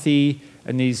 neuropathy,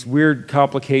 and these weird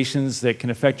complications that can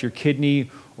affect your kidney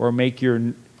or make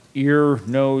your ear,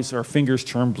 nose, or fingers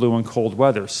turn blue in cold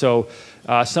weather. So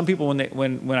some people,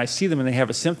 when I see them and they have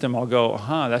a symptom, I'll go,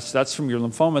 aha, that's from your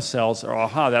lymphoma cells, or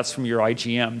aha, that's from your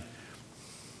IgM.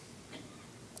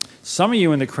 Some of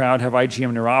you in the crowd have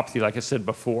IgM neuropathy, like I said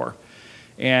before.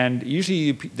 And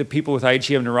usually the people with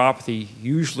IgM neuropathy,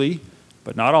 usually,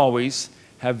 but not always,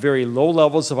 have very low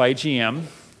levels of IgM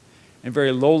and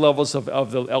very low levels of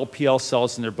the LPL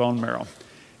cells in their bone marrow.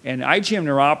 And IgM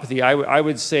neuropathy, I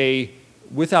would say,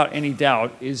 without any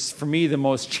doubt, is for me the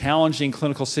most challenging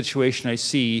clinical situation I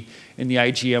see in the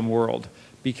IgM world,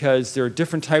 because there are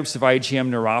different types of IgM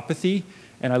neuropathy,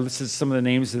 and I listed some of the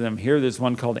names of them here. There's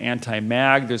one called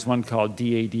anti-MAG, there's one called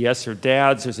DADS or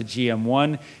DADS, there's a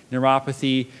GM1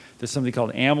 neuropathy, there's something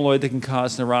called amyloid that can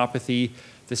cause neuropathy.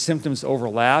 The symptoms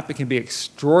overlap. It can be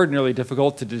extraordinarily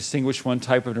difficult to distinguish one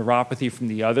type of neuropathy from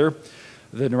the other.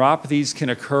 The neuropathies can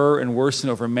occur and worsen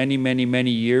over many, many,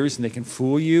 many years, and they can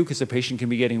fool you because the patient can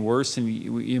be getting worse and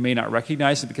you may not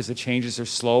recognize it because the changes are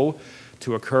slow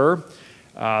to occur.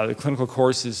 The clinical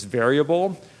course is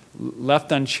variable.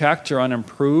 Left unchecked or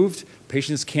unimproved,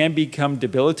 patients can become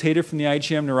debilitated from the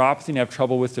IgM neuropathy and have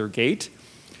trouble with their gait.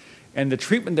 And the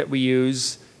treatment that we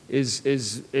use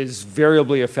is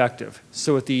variably effective.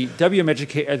 So at the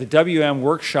WM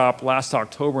workshop last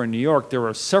October in New York, there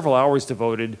were several hours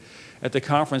devoted at the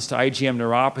conference to IgM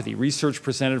neuropathy, research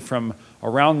presented from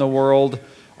around the world,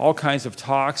 all kinds of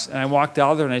talks, and I walked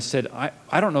out there and I said,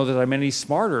 I don't know that I'm any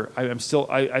smarter. I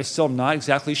still am not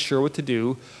exactly sure what to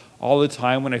do all the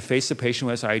time when I face a patient who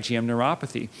has IgM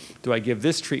neuropathy. Do I give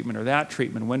this treatment or that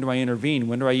treatment? When do I intervene?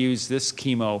 When do I use this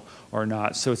chemo or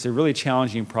not? So it's a really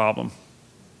challenging problem.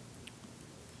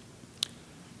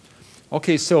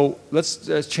 Okay, so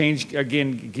let's change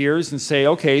again gears and say,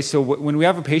 okay, so when we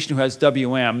have a patient who has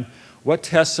WM, what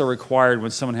tests are required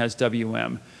when someone has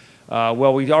WM?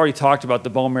 Well, we already talked about the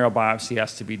bone marrow biopsy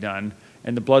has to be done.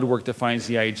 and the blood work defines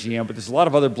the IgM, but there's a lot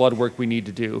of other blood work we need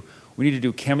to do. We need to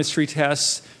do chemistry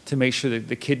tests to make sure that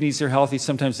the kidneys are healthy.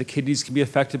 Sometimes the kidneys can be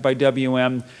affected by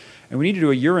WM. And we need to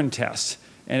do a urine test.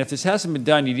 And if this hasn't been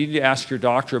done, you need to ask your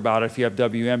doctor about it if you have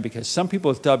WM, because some people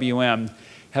with WM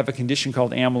have a condition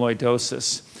called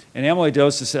amyloidosis. And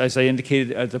amyloidosis, as I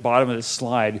indicated at the bottom of this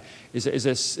slide, is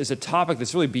a topic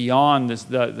that's really beyond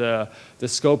the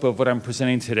scope of what I'm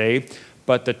presenting today.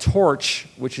 But the TORCH,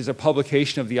 which is a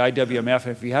publication of the IWMF,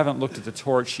 and if you haven't looked at the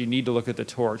TORCH, you need to look at the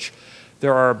TORCH.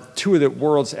 There are two of the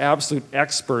world's absolute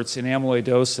experts in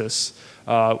amyloidosis.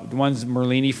 One's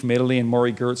Merlini from Italy and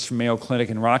Maury Gertz from Mayo Clinic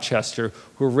in Rochester,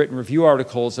 who have written review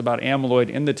articles about amyloid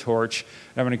in the TORCH.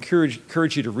 And I'm going to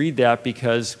encourage you to read that,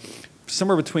 because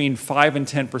somewhere between 5 and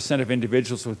 10% of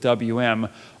individuals with WM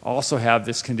also have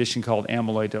this condition called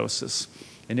amyloidosis.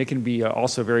 And it can be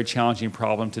also a very challenging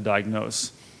problem to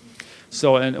diagnose.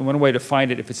 So, and one way to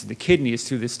find it, if it's in the kidney, is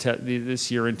through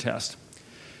this urine test.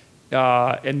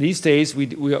 And these days,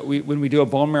 when we do a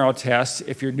bone marrow test,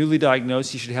 if you're newly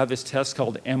diagnosed, you should have this test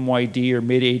called MYD or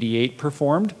mid-88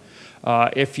 performed.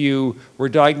 If you were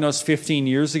diagnosed 15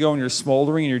 years ago and you're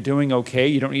smoldering and you're doing okay,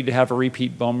 you don't need to have a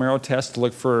repeat bone marrow test to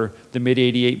look for the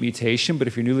mid-88 mutation. But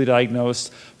if you're newly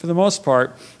diagnosed, for the most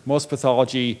part, most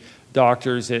pathology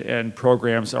doctors and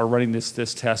programs are running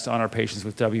this test on our patients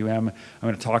with WM. I'm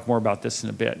going to talk more about this in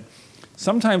a bit.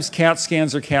 Sometimes CAT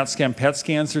scans or CAT scan PET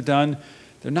scans are done.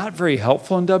 They're not very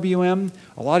helpful in WM.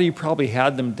 A lot of you probably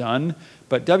had them done,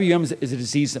 but WM is a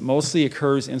disease that mostly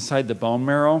occurs inside the bone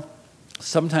marrow.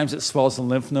 Sometimes it swells the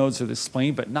lymph nodes or the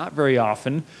spleen, but not very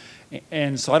often.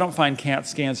 And so I don't find CAT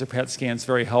scans or PET scans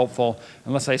very helpful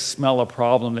unless I smell a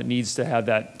problem that needs to have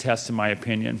that test, in my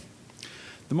opinion.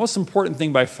 The most important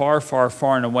thing by far, far,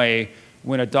 far and away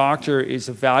when a doctor is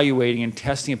evaluating and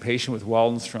testing a patient with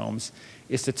Waldenstrom's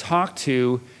is to talk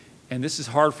to, and this is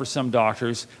hard for some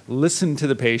doctors, listen to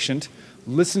the patient,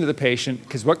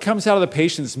 because what comes out of the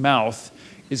patient's mouth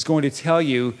is going to tell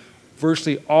you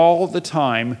virtually all the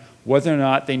time whether or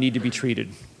not they need to be treated.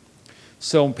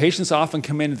 So patients often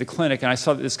come into the clinic, and I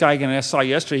saw this guy again, I saw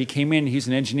yesterday, he came in, he's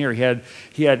an engineer, he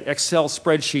had Excel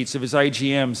spreadsheets of his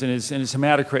IgMs and his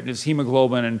hematocrit and his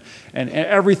hemoglobin and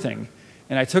everything.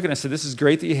 And I took it and I said, this is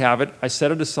great that you have it. I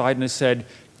set it aside and I said,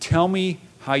 tell me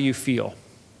how you feel.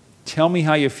 Tell me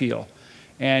how you feel.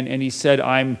 And he said,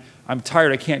 I'm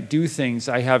tired, I can't do things,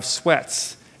 I have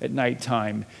sweats at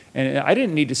nighttime. And I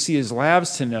didn't need to see his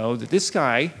labs to know that this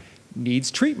guy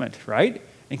needs treatment, right?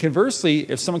 And conversely,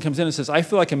 if someone comes in and says, I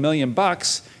feel like $1 million,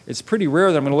 it's pretty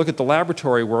rare that I'm going to look at the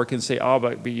laboratory work and say, oh,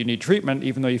 but you need treatment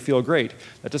even though you feel great.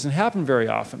 That doesn't happen very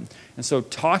often. And so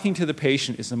talking to the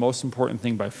patient is the most important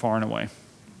thing by far and away.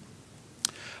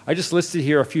 I just listed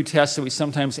here a few tests that we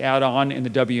sometimes add on in the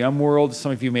WM world.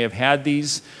 Some of you may have had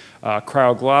these.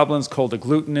 Cryoglobulins, cold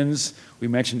agglutinins. We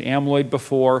mentioned amyloid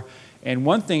before. And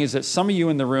one thing is that some of you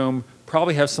in the room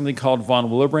probably have something called von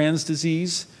Willebrand's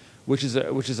disease, which is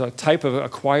a type of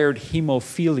acquired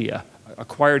hemophilia.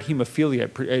 Acquired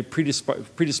hemophilia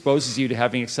predisposes you to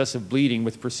having excessive bleeding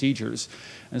with procedures.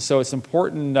 And so it's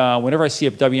important, whenever I see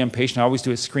a WM patient, I always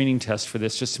do a screening test for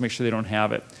this just to make sure they don't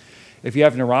have it. If you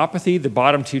have neuropathy, the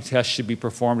bottom two tests should be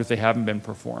performed if they haven't been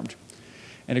performed.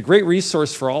 And a great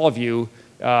resource for all of you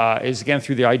is, again,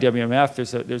 through the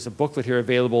IWMF. There's a booklet here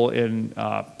available in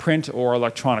print or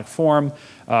electronic form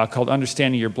called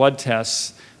Understanding Your Blood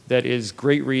Tests that is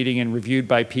great reading and reviewed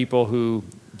by people who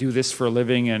do this for a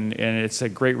living, and it's a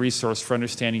great resource for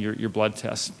understanding your blood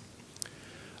tests.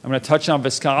 I'm going to touch on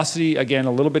viscosity again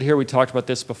a little bit here. We talked about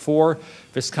this before.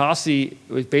 Viscosity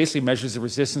basically measures the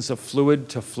resistance of fluid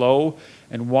to flow,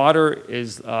 and water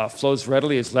flows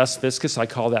readily, is less viscous. I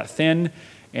call that thin.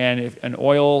 And if an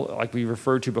oil, like we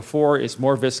referred to before, is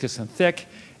more viscous than thick.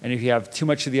 And if you have too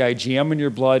much of the IgM in your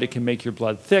blood, it can make your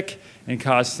blood thick and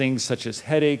cause things such as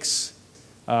headaches,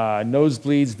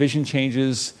 nosebleeds, vision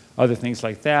changes, other things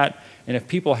like that. And if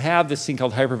people have this thing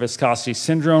called hyperviscosity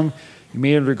syndrome, you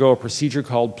may undergo a procedure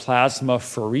called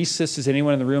plasmapheresis. Has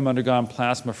anyone in the room undergone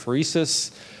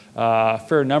plasmapheresis? A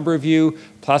fair number of you.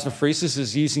 Plasmapheresis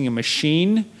is using a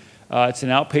machine. It's an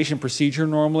outpatient procedure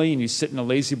normally, and you sit in a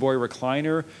lazy boy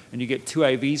recliner, and you get 2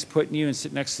 IVs put in you and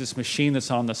sit next to this machine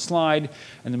that's on the slide,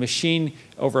 and the machine,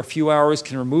 over a few hours,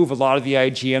 can remove a lot of the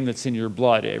IgM that's in your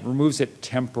blood. It removes it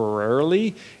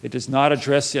temporarily. It does not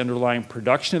address the underlying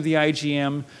production of the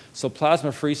IgM, so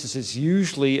plasmapheresis is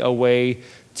usually a way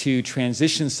to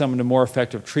transition someone to more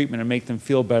effective treatment and make them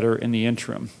feel better in the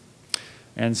interim.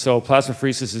 And so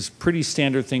plasmapheresis is a pretty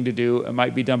standard thing to do. It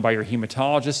might be done by your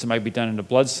hematologist. It might be done in a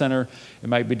blood center. It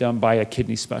might be done by a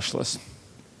kidney specialist.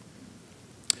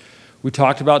 We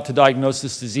talked about to diagnose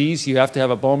this disease, you have to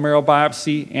have a bone marrow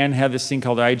biopsy and have this thing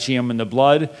called IgM in the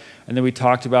blood. And then we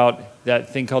talked about that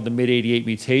thing called the MYD88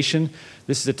 mutation.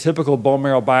 This is a typical bone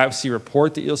marrow biopsy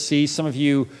report that you'll see. Some of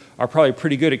you are probably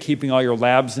pretty good at keeping all your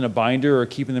labs in a binder or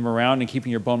keeping them around and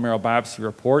keeping your bone marrow biopsy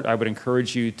report. I would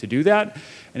encourage you to do that.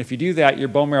 And if you do that, your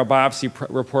bone marrow biopsy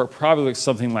report probably looks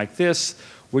something like this,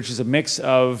 which is a mix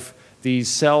of these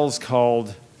cells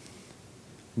called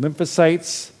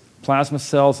lymphocytes, plasma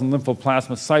cells, and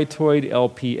lymphoplasmacytoid,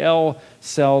 LPL,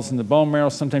 cells in the bone marrow.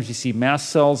 Sometimes you see mast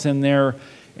cells in there.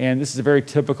 And this is a very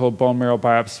typical bone marrow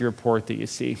biopsy report that you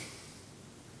see.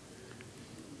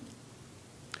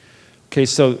 Okay,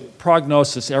 so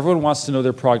prognosis. Everyone wants to know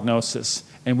their prognosis,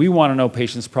 and we want to know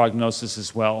patients' prognosis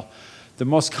as well. The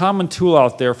most common tool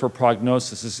out there for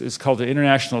prognosis is called the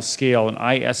International Scale, an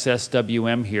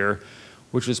ISSWM here,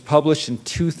 which was published in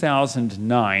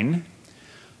 2009.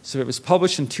 So if it was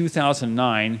published in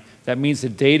 2009, that means the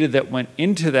data that went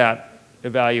into that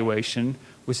evaluation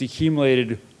was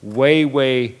accumulated way,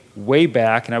 way, way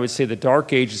back, and I would say the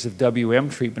dark ages of WM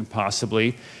treatment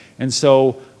possibly. And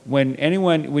so when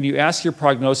you ask your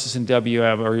prognosis in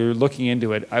WM or you're looking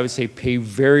into it, I would say pay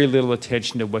very little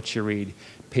attention to what you read.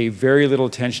 Pay very little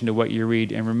attention to what you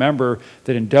read. And remember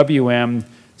that in WM,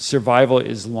 survival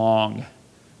is long.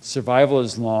 Survival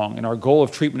is long. And our goal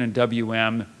of treatment in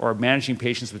WM or managing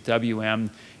patients with WM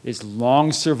is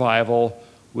long survival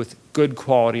with good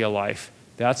quality of life.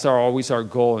 That's always our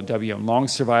goal in WM, long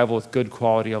survival with good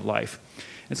quality of life.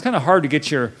 It's kind of hard to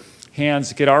get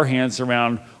our hands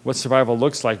around what survival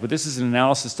looks like, but this is an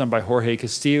analysis done by Jorge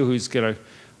Castillo, who's going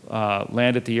to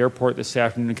land at the airport this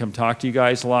afternoon and come talk to you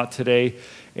guys a lot today.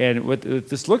 And what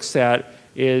this looks at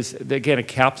is, again, a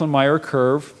Kaplan-Meier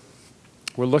curve.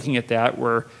 We're looking at that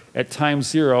where at time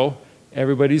 0,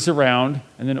 everybody's around,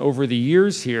 and then over the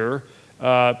years here,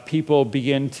 people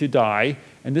begin to die.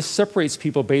 And this separates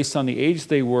people based on the age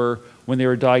they were when they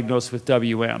were diagnosed with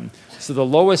WM. So the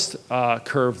lowest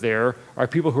curve there are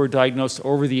people who are diagnosed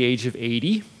over the age of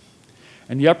 80.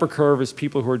 And the upper curve is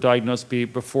people who are diagnosed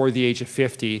before the age of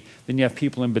 50. Then you have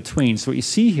people in between. So what you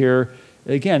see here,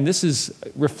 again, this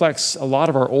reflects a lot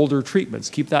of our older treatments.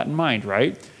 Keep that in mind,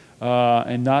 right?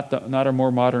 And not our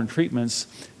more modern treatments.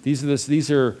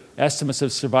 These are estimates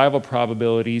of survival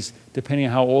probabilities depending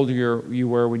on how old you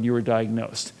were when you were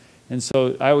diagnosed. And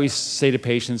so I always say to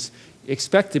patients,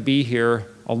 expect to be here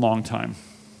a long time.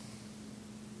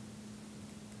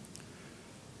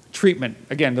 Treatment.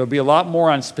 Again, there'll be a lot more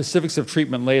on specifics of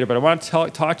treatment later, but I want to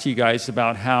talk to you guys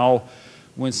about how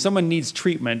when someone needs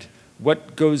treatment,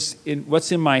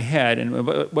 what's in my head and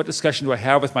what discussion do I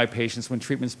have with my patients when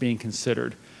treatment's being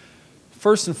considered.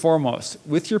 First and foremost,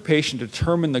 with your patient,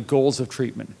 determine the goals of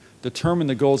treatment. Determine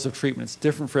the goals of treatment. It's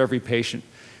different for every patient.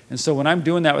 And so when I'm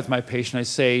doing that with my patient, I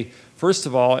say, first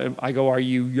of all, I go, are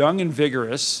you young and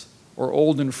vigorous or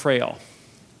old and frail?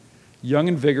 Young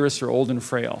and vigorous or old and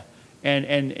frail.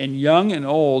 And young and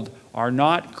old are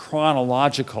not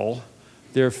chronological,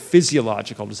 they're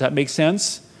physiological. Does that make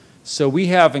sense? So we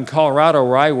have in Colorado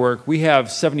where I work, we have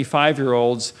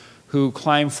 75-year-olds who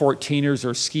climb 14ers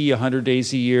or ski 100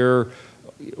 days a year,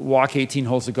 walk 18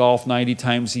 holes of golf 90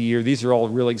 times a year. These are all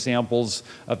real examples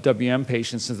of WM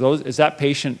patients. Is that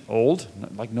patient old?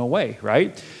 Like, no way,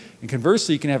 right? And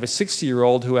conversely, you can have a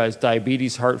 60-year-old who has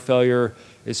diabetes, heart failure,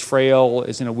 is frail,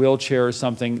 is in a wheelchair or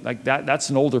something like that. That's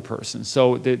an older person.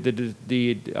 So the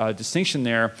distinction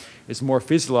there is more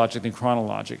physiologic than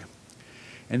chronologic.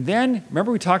 And then,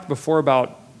 remember we talked before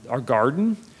about our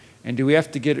garden? And do we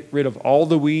have to get rid of all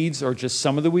the weeds or just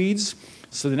some of the weeds?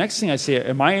 So the next thing I say,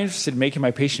 am I interested in making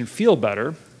my patient feel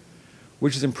better,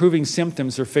 which is improving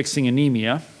symptoms or fixing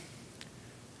anemia?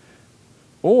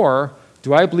 Or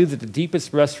do I believe that the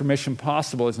deepest rest remission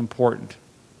possible is important?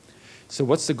 So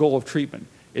what's the goal of treatment?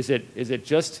 Is it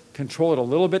just control it a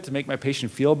little bit to make my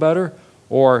patient feel better?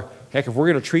 Or, heck, if we're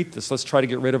going to treat this, let's try to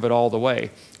get rid of it all the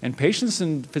way. And patients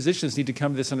and physicians need to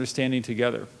come to this understanding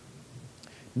together.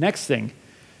 Next thing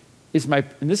is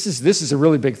and this is a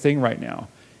really big thing right now,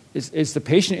 is the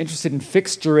patient interested in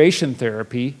fixed duration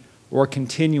therapy or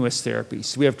continuous therapy?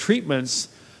 So we have treatments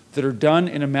that are done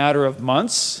in a matter of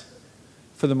months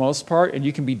for the most part, and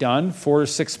you can be done 4 to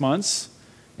 6 months,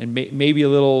 and maybe a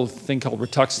little thing called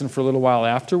Rituxan for a little while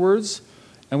afterwards.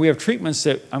 And we have treatments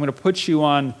that I'm going to put you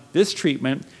on this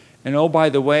treatment, and oh, by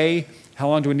the way, how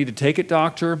long do we need to take it,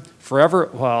 doctor? Forever?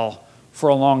 Well, for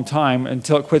a long time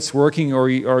until it quits working or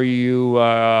you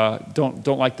don't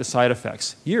like the side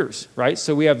effects. Years, right?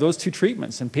 So we have those two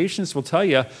treatments, and patients will tell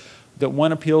you that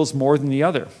one appeals more than the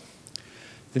other.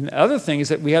 Then the other thing is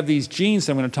that we have these genes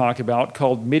I'm going to talk about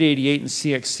called MYD88 and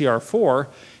CXCR4,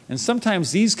 And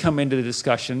sometimes these come into the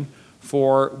discussion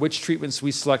for which treatments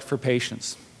we select for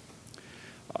patients.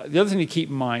 The other thing to keep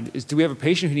in mind is, do we have a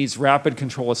patient who needs rapid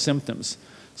control of symptoms?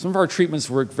 Some of our treatments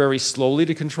work very slowly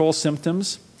to control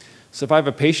symptoms. So if I have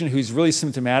a patient who's really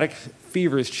symptomatic,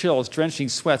 fevers, chills, drenching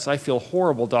sweats, I feel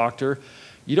horrible, doctor,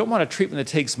 you don't want a treatment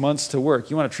that takes months to work.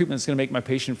 You want a treatment that's going to make my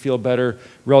patient feel better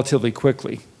relatively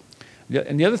quickly.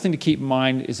 And the other thing to keep in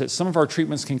mind is that some of our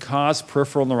treatments can cause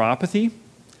peripheral neuropathy.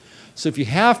 So if you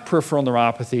have peripheral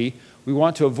neuropathy, we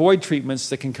want to avoid treatments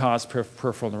that can cause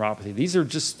peripheral neuropathy. These are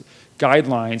just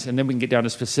guidelines, and then we can get down to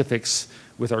specifics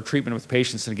with our treatment with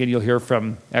patients. And again, you'll hear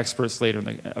from experts later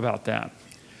about that.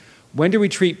 When do we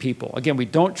treat people? Again, we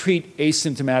don't treat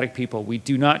asymptomatic people. We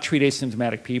do not treat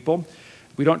asymptomatic people.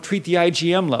 We don't treat the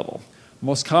IgM level.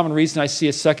 Most common reason I see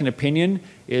a second opinion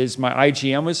is my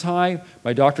IgM was high.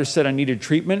 My doctor said I needed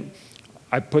treatment.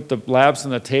 I put the labs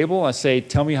on the table. I say,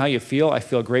 tell me how you feel. I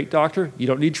feel great, doctor. You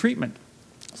don't need treatment.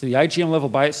 So the IgM level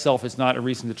by itself is not a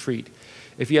reason to treat.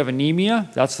 If you have anemia,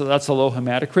 that's a low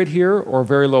hematocrit here, or a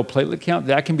very low platelet count,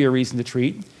 that can be a reason to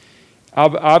treat.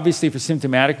 Obviously, if you're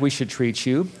symptomatic, we should treat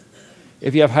you.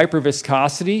 If you have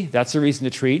hyperviscosity, that's a reason to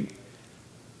treat.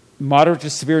 Moderate to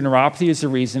severe neuropathy is a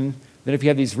reason. Then if you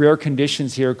have these rare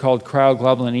conditions here called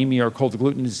cryoglobulinemia or cold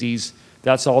agglutinin disease,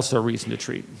 that's also a reason to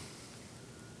treat.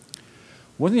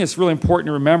 One thing that's really important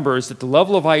to remember is that the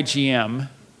level of IgM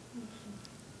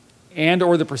and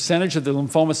or the percentage of the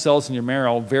lymphoma cells in your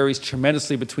marrow varies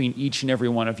tremendously between each and every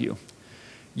one of you.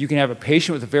 You can have a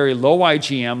patient with a very low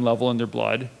IgM level in their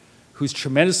blood who's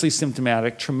tremendously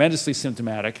symptomatic,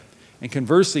 and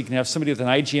conversely, you can have somebody with an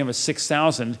IgM of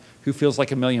 6,000 who feels like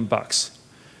 $1 million.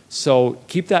 So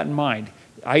keep that in mind.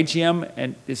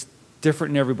 IgM is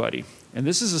different in everybody. And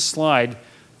this is a slide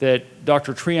that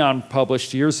Dr. Treon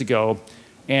published years ago.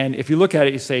 And if you look at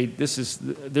it, you say,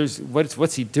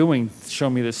 what's he doing? Show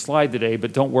me this slide today,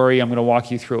 but don't worry, I'm going to walk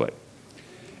you through it.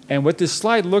 And what this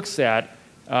slide looks at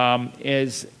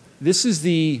is this is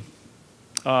the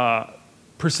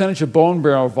percentage of bone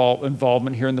marrow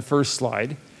involvement here in the first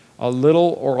slide, a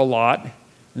little or a lot,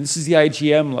 and this is the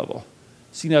IgM level.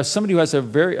 So now somebody who has a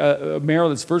marrow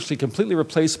that's virtually completely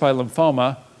replaced by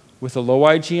lymphoma with a low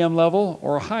IgM level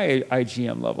or a high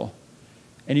IgM level.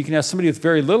 And you can have somebody with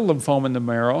very little lymphoma in the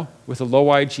marrow with a low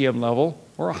IgM level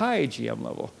or a high IgM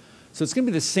level. So it's going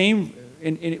to be the same,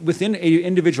 within an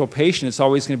individual patient, it's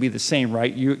always going to be the same,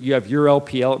 right? You have your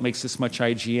LPL, it makes this much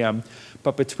IgM.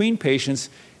 But between patients,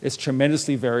 it's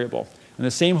tremendously variable. And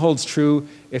the same holds true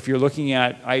if you're looking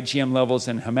at IgM levels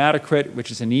in hematocrit,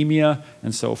 which is anemia,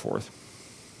 and so forth.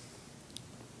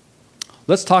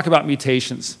 Let's talk about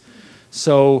mutations.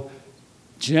 So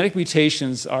genetic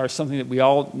mutations are something that we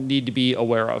all need to be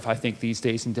aware of, I think, these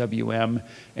days in WM,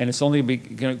 and it's only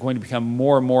going to become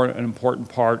more and more an important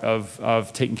part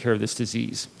of taking care of this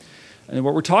disease. And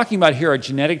what we're talking about here are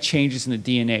genetic changes in the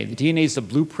DNA. The DNA is the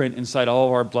blueprint inside all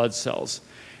of our blood cells.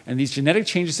 And these genetic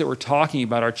changes that we're talking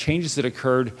about are changes that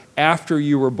occurred after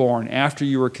you were born, after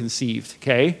you were conceived,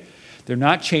 okay? They're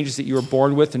not changes that you were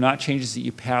born with, they're not changes that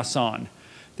you pass on.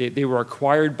 They were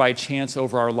acquired by chance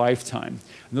over our lifetime.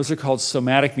 And those are called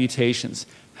somatic mutations.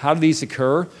 How do these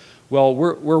occur? Well,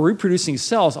 we're reproducing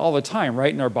cells all the time,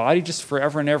 right, in our body, just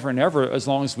forever and ever and ever, as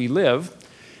long as we live.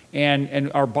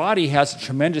 And our body has a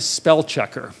tremendous spell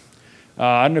checker.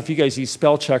 I don't know if you guys use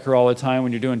spell checker all the time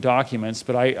when you're doing documents,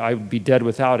 but I would be dead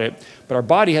without it. But our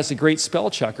body has a great spell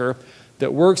checker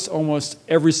that works almost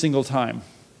every single time.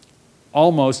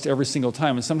 Almost every single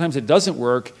time. And sometimes it doesn't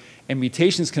work, and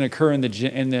mutations can occur in the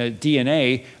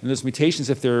DNA, and those mutations,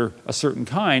 if they're a certain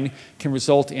kind, can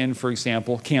result in, for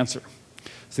example, cancer.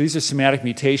 So these are somatic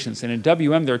mutations. And in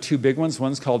WM, there are two big ones.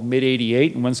 One's called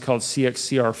MYD88, and one's called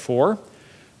CXCR4.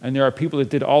 And there are people that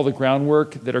did all the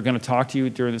groundwork that are going to talk to you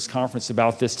during this conference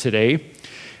about this today.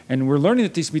 And we're learning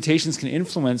that these mutations can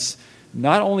influence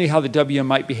not only how the WM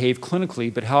might behave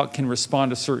clinically, but how it can respond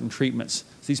to certain treatments.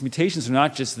 So these mutations are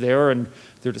not just there and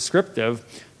they're descriptive.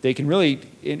 They can really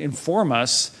inform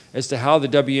us as to how the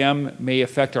WM may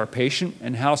affect our patient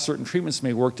and how certain treatments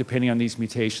may work depending on these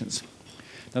mutations.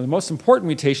 Now, the most important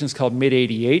mutation is called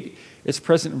MYD88. It's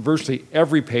present in virtually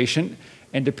every patient.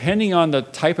 And depending on the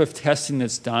type of testing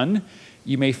that's done,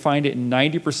 you may find it in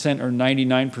 90% or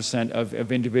 99%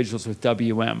 of individuals with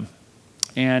WM.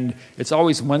 And it's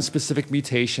always one specific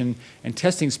mutation, and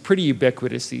testing is pretty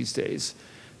ubiquitous these days.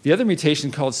 The other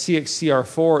mutation, called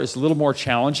CXCR4, is a little more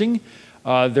challenging.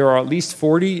 There are at least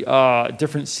 40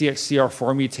 different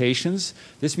CXCR4 mutations.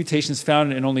 This mutation is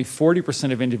found in only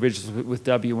 40% of individuals with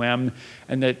WM,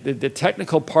 and the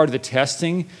technical part of the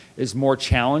testing is more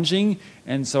challenging,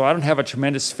 and so I don't have a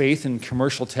tremendous faith in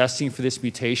commercial testing for this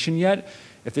mutation yet.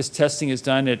 If this testing is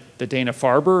done at the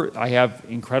Dana-Farber, I have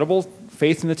incredible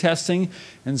faith in the testing.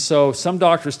 And so some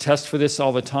doctors test for this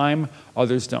all the time,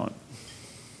 others don't.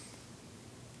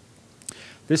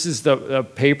 This is the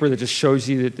paper that just shows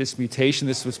you that this mutation,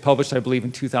 this was published, I believe,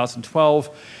 in 2012.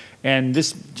 And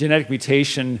this genetic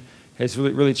mutation has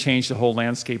really changed the whole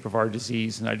landscape of our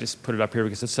disease. And I just put it up here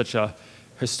because it's such a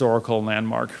historical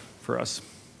landmark for us.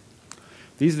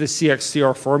 These are the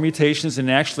CXCR4 mutations.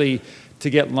 And actually, to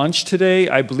get lunch today,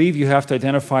 I believe you have to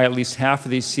identify at least half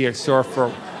of these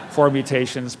CXCR4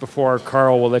 mutations before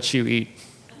Carl will let you eat.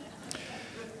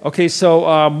 Okay,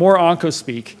 so more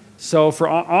oncospeak. So for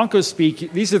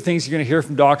oncospeak, these are things you're going to hear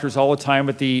from doctors all the time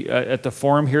at the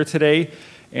forum here today.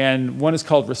 And one is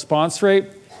called response rate.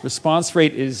 Response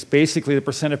rate is basically the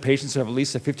percent of patients who have at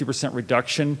least a 50%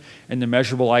 reduction in the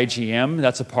measurable IgM.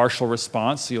 That's a partial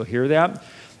response, so you'll hear that.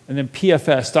 And then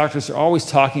PFS, doctors are always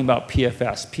talking about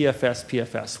PFS, PFS,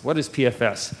 PFS. What is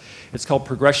PFS? It's called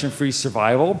progression-free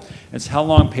survival. It's how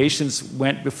long patients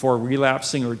went before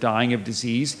relapsing or dying of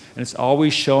disease, and it's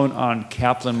always shown on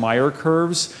Kaplan-Meier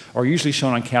curves, or usually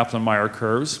shown on Kaplan-Meier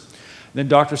curves. Then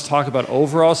doctors talk about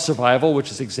overall survival,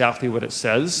 which is exactly what it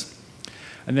says.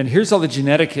 And then here's all the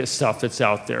genetic stuff that's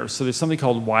out there. So there's something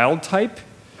called wild type,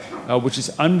 which is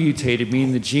unmutated,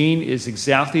 meaning the gene is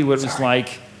exactly what it was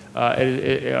like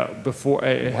before.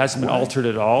 It hasn't been altered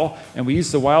at all. And we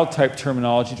use the wild type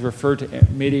terminology to refer to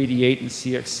MYD88 and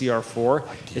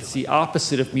CXCR4. It's the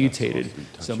opposite of mutated.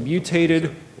 So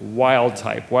mutated, wild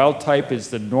type. Wild type is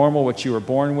the normal, what you were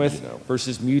born with,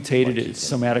 versus mutated is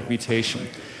somatic mutation.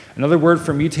 Another word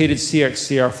for mutated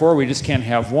CXCR4, we just can't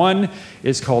have one,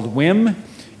 is called WM.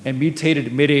 And mutated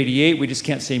MYD88, we just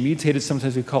can't say mutated.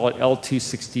 Sometimes we call it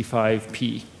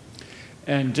L265P.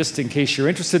 And just in case you're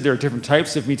interested, there are different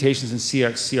types of mutations in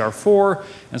CXCR4,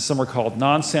 and some are called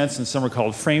nonsense, and some are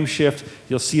called frame shift.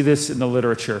 You'll see this in the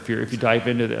literature if you dive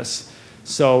into this.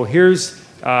 So here's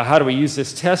how do we use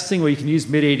this testing? Well, you can use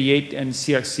MYD88 and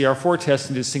CXCR4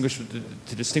 testing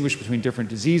to distinguish between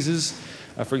different diseases.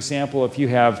 For example, if you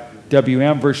have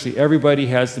WM, virtually everybody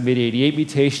has the MYD88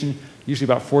 mutation. Usually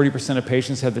about 40% of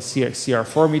patients have the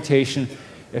CXCR4 mutation.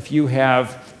 If you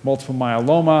have multiple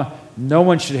myeloma, no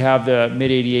one should have the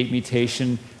MYD88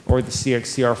 mutation or the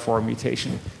CXCR4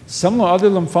 mutation. Some other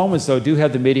lymphomas, though, do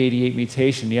have the MYD88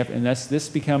 mutation, and this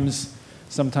becomes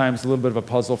sometimes a little bit of a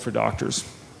puzzle for doctors.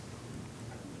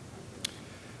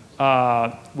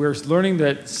 We're learning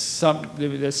that the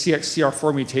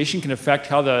CXCR4 mutation can affect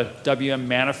how the WM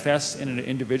manifests in an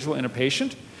individual, in a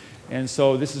patient. And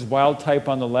so this is wild type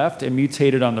on the left and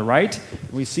mutated on the right.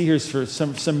 And we see here for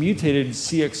some mutated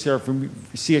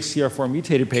CXCR4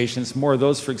 mutated patients, more of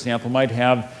those, for example, might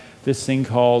have this thing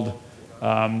called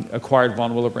acquired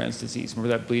von Willebrand's disease.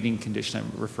 Remember that bleeding condition I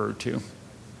referred to?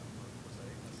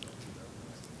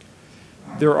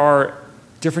 There are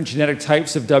different genetic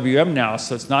types of WM now,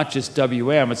 so it's not just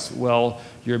WM, it's, well,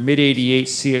 you're a MYD88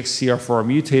 CXCR4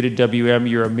 mutated WM,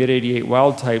 you're a MYD88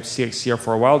 wild type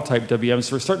CXCR4 wild type WM,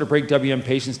 so we're starting to break WM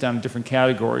patients down in different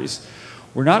categories.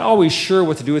 We're not always sure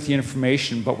what to do with the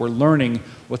information, but we're learning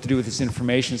what to do with this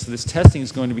information, so this testing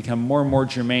is going to become more and more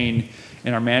germane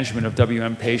in our management of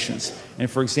WM patients.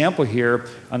 And for example here,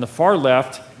 on the far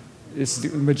left, the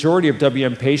majority of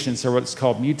WM patients are what's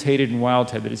called mutated and wild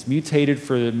type. That is mutated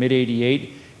for the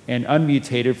MYD88 and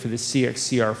unmutated for the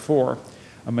CXCR4.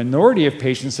 A minority of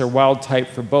patients are wild type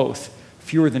for both,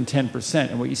 fewer than 10%.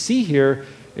 And what you see here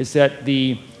is that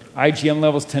the IgM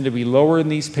levels tend to be lower in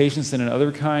these patients than in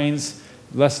other kinds,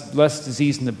 less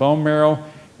disease in the bone marrow,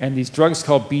 and these drugs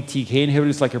called BTK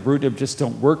inhibitors like ibrutinib just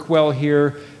don't work well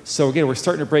here. So again, we're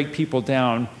starting to break people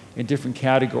down in different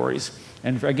categories.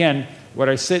 And again, what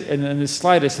I said in this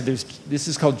slide, I said this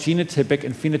is called genotypic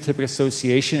and phenotypic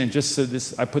association. And just so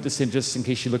I put this in just in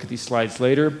case you look at these slides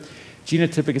later.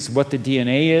 Genotypic is what the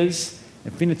DNA is,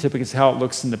 and phenotypic is how it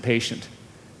looks in the patient,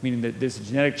 meaning that there's a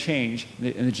genetic change,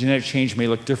 and the genetic change may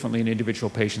look differently in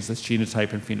individual patients. That's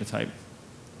genotype and phenotype.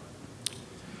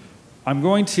 I'm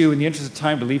going to, in the interest of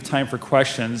time, to leave time for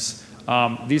questions.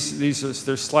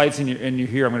 There's slides in your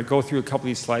here. I'm going to go through a couple of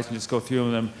these slides and just go through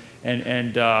them and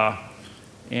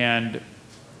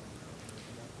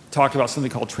talk about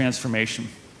something called transformation.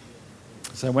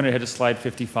 So I went ahead to slide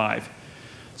 55.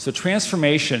 So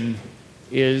transformation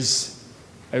is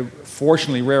a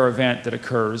fortunately rare event that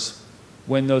occurs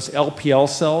when those LPL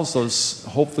cells, those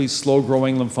hopefully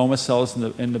slow-growing lymphoma cells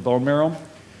in the bone marrow,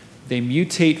 they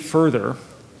mutate further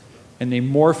and they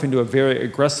morph into a very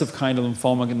aggressive kind of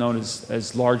lymphoma known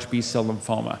as large B-cell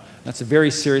lymphoma. That's a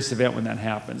very serious event when that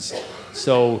happens.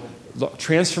 So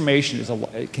transformation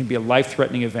it can be a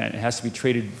life-threatening event. It has to be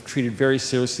treated very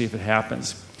seriously if it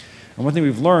happens. And one thing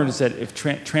we've learned is that if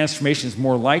transformation is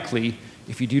more likely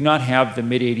if you do not have the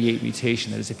MYD88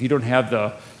 mutation, that is, if you don't have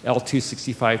the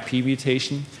L265P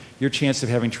mutation, your chance of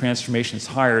having transformation is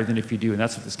higher than if you do, and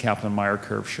that's what this Kaplan-Meier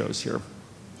curve shows here.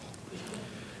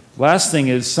 Last thing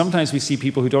is, sometimes we see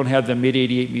people who don't have the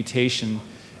MYD88 mutation,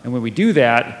 and when we do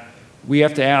that, we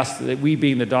have to ask, that we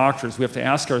being the doctors, we have to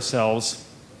ask ourselves,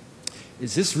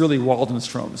 is this really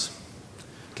Waldenstrom's?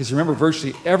 Because remember,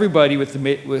 virtually everybody with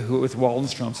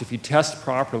Waldenstrom's, if you test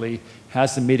properly,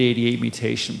 has the MYD88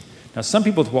 mutation. Now, some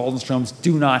people with Waldenstrom's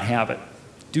do not have it,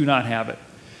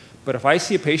 But if I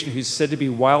see a patient who's said to be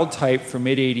wild type for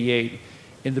MYD88,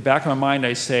 in the back of my mind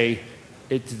I say,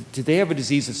 do they have a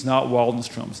disease that's not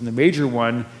Waldenstrom's? And the major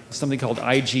one is something called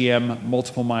IgM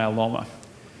multiple myeloma.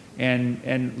 And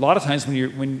a lot of times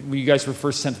when you guys were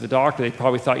first sent to the doctor, they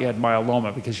probably thought you had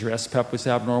myeloma because your SPEP was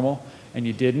abnormal, and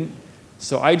you didn't.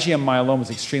 So IgM myeloma is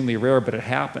extremely rare, but it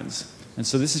happens. And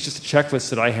so this is just a checklist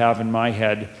that I have in my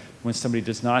head when somebody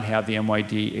does not have the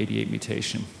MYD88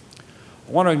 mutation.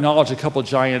 I want to acknowledge a couple of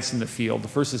giants in the field. The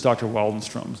first is Dr.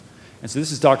 Waldenstrom. And so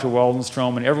this is Dr.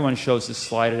 Waldenstrom, and everyone shows this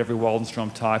slide at every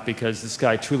Waldenstrom talk because this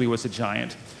guy truly was a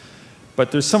giant.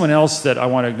 But there's someone else that I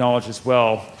want to acknowledge as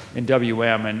well in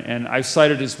WM, and I've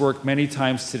cited his work many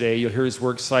times today. You'll hear his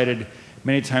work cited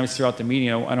many times throughout the meeting,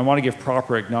 and I want to give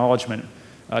proper acknowledgement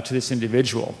to this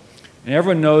individual. And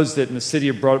everyone knows that in the city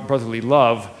of brotherly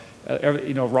love,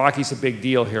 Rocky's a big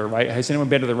deal here, right? Has anyone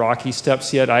been to the Rocky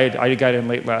Steps yet? I got in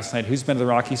late last night. Who's been to the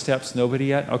Rocky Steps? Nobody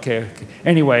yet? Okay.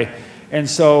 Anyway, and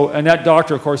that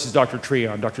doctor, of course, is Dr.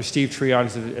 Treon. Dr. Steve Treon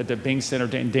is at the Bing Center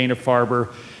in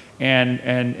Dana-Farber. And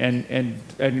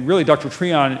really, Dr.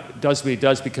 Treon does what he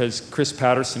does because Chris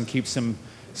Patterson keeps him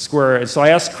square. And so I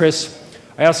asked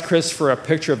Chris for a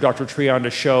picture of Dr. Treon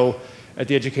to show at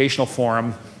the educational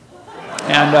forum.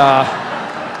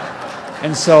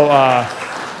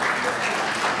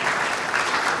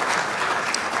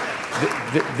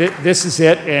 This is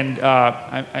it,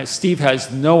 and Steve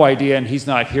has no idea, and he's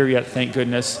not here yet, thank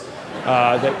goodness,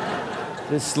 that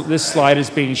this slide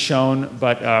is being shown,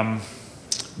 but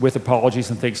with apologies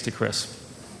and thanks to Chris.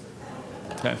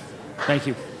 Okay, thank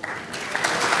you.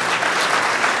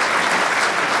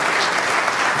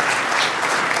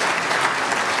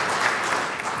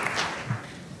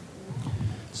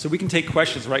 So we can take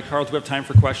questions, right, Carl? Do we have time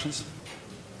for questions?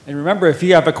 And remember, if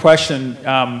you have a question,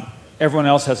 everyone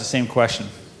else has the same question.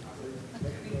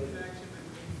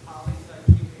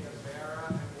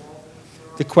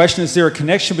 The question is there a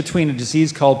connection between a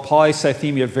disease called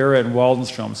polycythemia vera and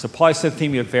Waldenström? So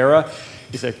polycythemia vera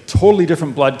is a totally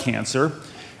different blood cancer,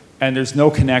 and there's no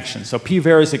connection. So P.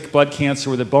 vera is a blood cancer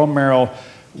where the bone marrow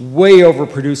way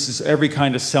overproduces every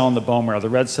kind of cell in the bone marrow, the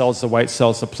red cells, the white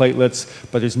cells, the platelets,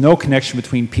 but there's no connection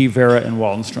between P. vera and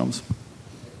Waldenström's.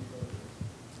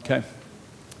 Okay.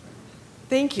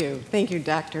 Thank you,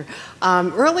 doctor.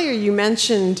 Earlier you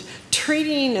mentioned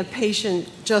treating a patient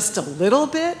just a little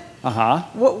bit.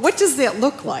 What does that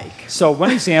look like? So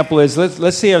one example is,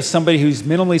 let's say you have somebody who's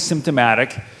minimally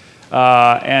symptomatic,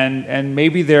 and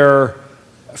maybe they're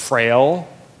frail,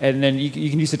 and then you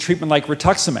can use a treatment like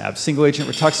rituximab, single agent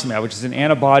rituximab, which is an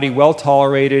antibody, well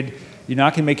tolerated. You're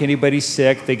not going to make anybody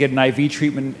sick. They get an IV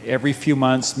treatment every few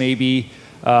months, maybe.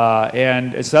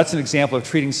 And so that's an example of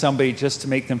treating somebody just to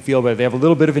make them feel better. They have a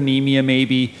little bit of anemia,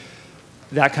 maybe,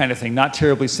 that kind of thing, not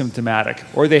terribly symptomatic.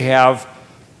 Or they have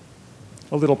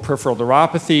a little peripheral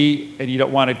neuropathy, and you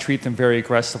don't want to treat them very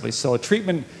aggressively. So a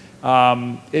treatment,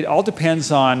 it all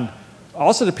depends on,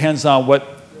 also depends on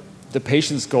what the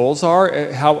patient's goals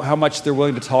are, how much they're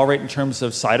willing to tolerate in terms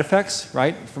of side effects,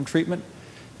 right, from treatment.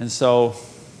 And so,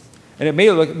 and it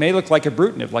may look like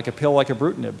ibrutinib, like a pill like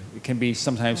ibrutinib. It can be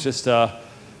sometimes just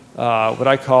what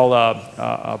I call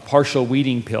a partial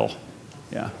weeding pill.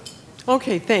 Yeah.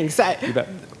 Okay, thanks. You bet.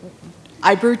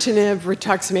 Ibrutinib,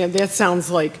 rituximab, that sounds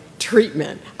like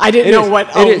treatment. I didn't know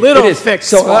what a little fix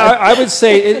was. So I would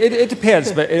say it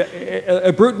depends, but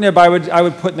ibrutinib I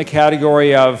would put in the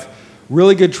category of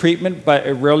really good treatment, but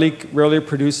it rarely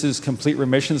produces complete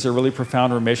remissions or really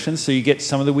profound remissions. So you get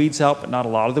some of the weeds out, but not a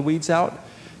lot of the weeds out.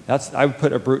 I would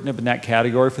put ibrutinib in that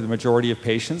category for the majority of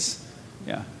patients.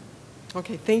 Yeah.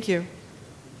 Okay, thank you.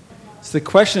 So the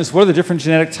question is, what are the different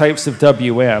genetic types of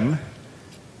WM?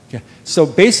 Okay. So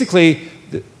basically,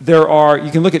 you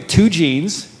can look at two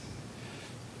genes,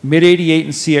 MYD88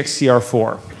 and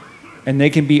CXCR4, and they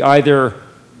can be either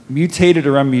mutated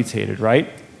or unmutated, right?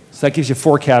 So that gives you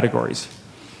 4 categories,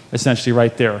 essentially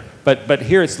right there. But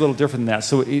here it's a little different than that.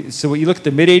 So you look at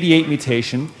the MYD88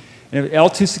 mutation, and if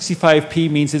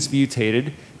L265P means it's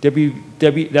mutated.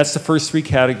 That's the first 3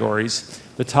 categories.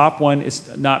 The top one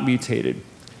is not mutated.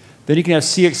 Then you can have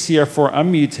CXCR4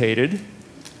 unmutated,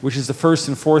 which is the first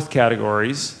and fourth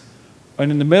categories.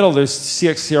 And in the middle, there's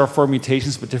CXCR4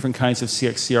 mutations, but different kinds of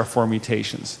CXCR4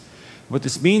 mutations. What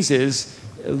this means is,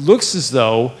 it looks as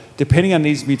though, depending on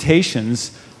these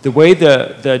mutations, the way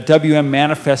the WM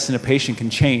manifests in a patient can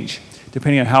change,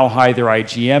 depending on how high their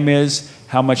IgM is,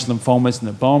 how much lymphoma is in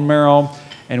the bone marrow,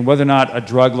 and whether or not a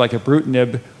drug like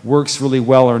ibrutinib works really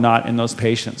well or not in those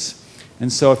patients.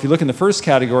 And so if you look in the first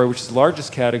category, which is the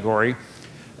largest category,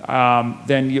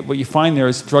 then what you find there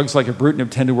is drugs like ibrutinib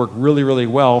tend to work really, really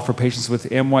well for patients with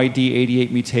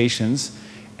MYD88 mutations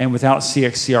and without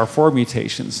CXCR4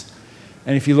 mutations.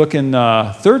 And if you look in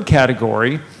the third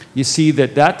category, you see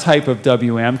that that type of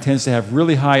WM tends to have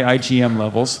really high IgM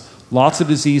levels, lots of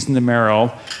disease in the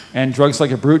marrow, and drugs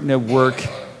like ibrutinib work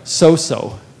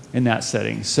so-so in that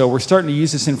setting. So we're starting to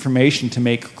use this information to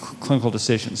make clinical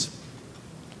decisions.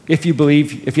 If you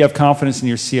have confidence in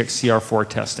your CXCR4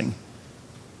 testing.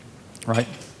 Right?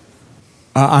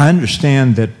 I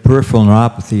understand that peripheral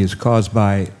neuropathy is caused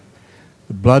by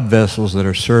the blood vessels that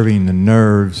are serving the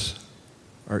nerves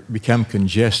become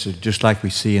congested, just like we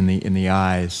see in the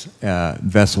eyes,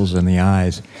 vessels in the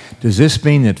eyes. Does this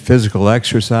mean that physical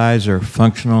exercise or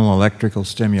functional electrical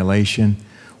stimulation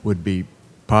would be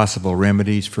possible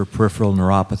remedies for peripheral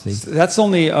neuropathy? That's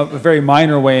only a very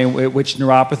minor way in which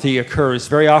neuropathy occurs.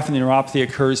 Very often the neuropathy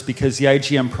occurs because the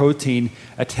IgM protein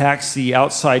attacks the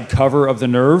outside cover of the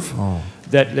nerve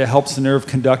that helps the nerve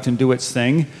conduct and do its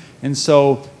thing. And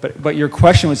so, but your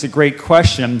question was a great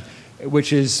question,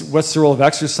 which is what's the role of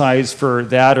exercise for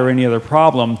that or any other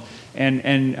problem?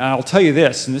 And I'll tell you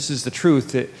this, and this is the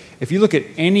truth, that if you look at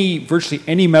virtually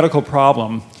any medical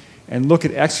problem, and look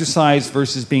at exercise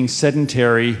versus being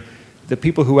sedentary, the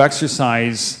people who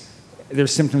exercise, their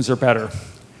symptoms are better.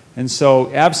 And so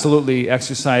absolutely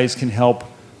exercise can help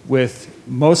with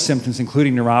most symptoms,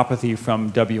 including neuropathy from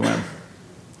WM,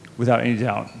 without any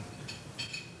doubt.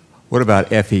 What about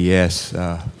FES,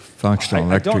 functional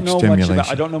electric stimulation?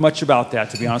 I don't know much about that,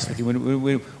 to be honest with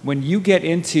you. When you get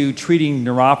into treating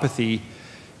neuropathy,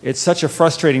 it's such a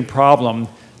frustrating problem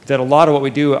that a lot of what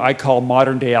we do, I call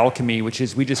modern day alchemy, which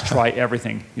is we just try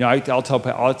everything. You know,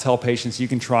 I'll tell patients, you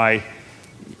can try,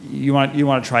 you want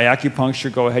to try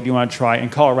acupuncture, go ahead. You want to try, in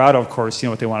Colorado, of course, you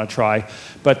know what they want to try.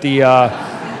 But you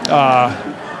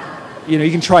know,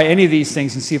 you can try any of these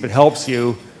things and see if it helps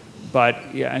you.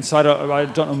 But yeah, and so I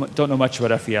don't know much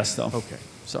about FES though. Okay,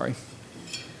 sorry.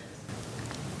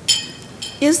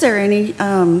 Is there any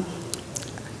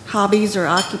hobbies or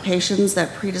occupations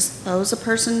that predispose a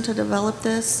person to develop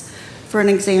this? For an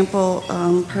example,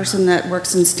 a person that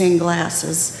works in stained glass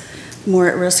is more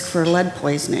at risk for lead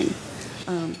poisoning.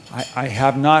 I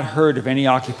have not heard of any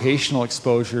occupational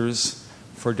exposures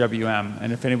for WM,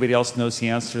 and if anybody else knows the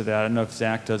answer to that, I don't know if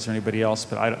Zach does or anybody else,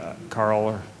 but Carl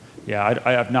or, yeah,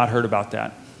 I have not heard about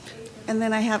that. And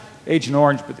then I have... Agent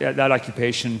Orange, but that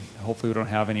occupation, hopefully we don't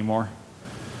have anymore.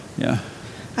 Yeah.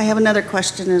 I have another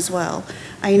question as well.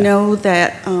 I know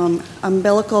that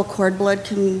umbilical cord blood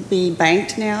can be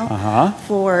banked now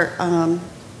for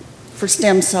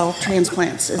stem cell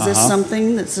transplants. Is this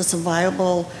something that's a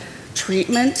viable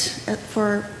treatment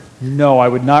for? No, I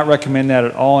would not recommend that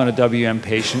at all in a WM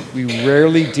patient. We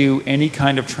rarely do any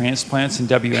kind of transplants in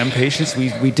WM patients.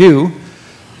 We do,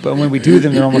 but when we do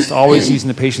them, they're almost always using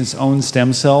the patient's own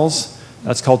stem cells.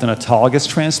 That's called an autologous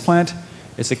transplant.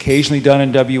 It's occasionally done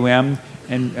in WM.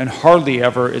 And hardly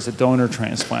ever is a donor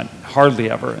transplant, hardly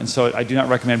ever. And so I do not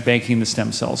recommend banking the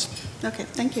stem cells. Okay,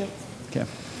 thank you. Okay.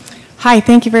 Hi,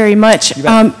 thank you very much.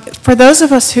 For those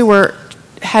of us who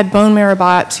had bone marrow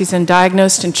biopsies and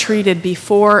diagnosed and treated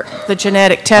before the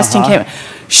genetic testing came,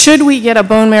 should we get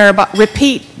a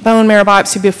repeat bone marrow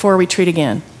biopsy before we treat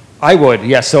again? I would,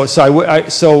 yes. I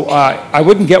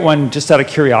wouldn't get one just out of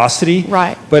curiosity.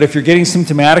 Right. But if you're getting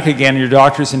symptomatic again and your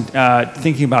doctor's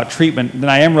thinking about treatment, then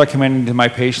I am recommending to my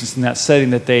patients in that setting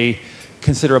that they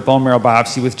consider a bone marrow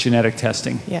biopsy with genetic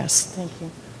testing. Yes, thank you.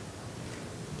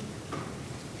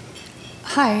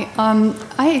 Hi,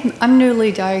 I'm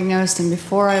newly diagnosed, and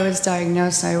before I was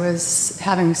diagnosed, I was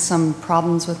having some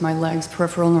problems with my legs,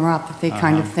 peripheral neuropathy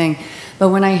kind of thing. But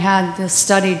when I had this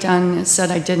study done, it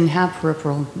said I didn't have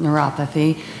peripheral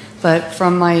neuropathy, but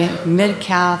from my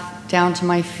mid-calf down to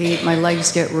my feet, my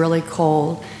legs get really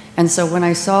cold. And so when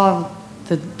I saw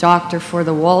the doctor for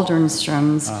the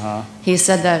Waldenstroms, he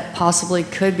said that possibly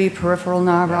could be peripheral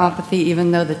neuropathy,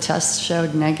 even though the test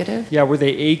showed negative. Yeah, were they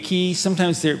achy?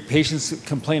 Sometimes their patients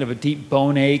complain of a deep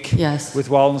bone ache with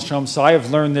Waldenstroms. So I have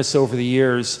learned this over the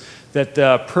years, that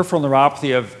the peripheral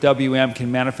neuropathy of WM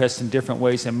can manifest in different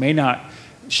ways and may not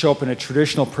show up in a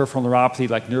traditional peripheral neuropathy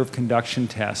like nerve conduction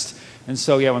test. And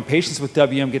so, yeah, when patients with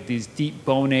WM get these deep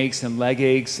bone aches and leg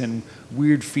aches and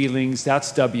weird feelings,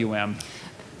 that's WM.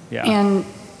 Yeah. And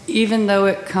even though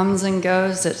it comes and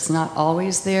goes, it's not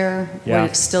always there. Yeah.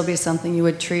 Would it still be something you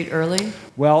would treat early?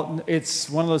 Well, it's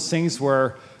one of those things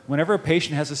where whenever a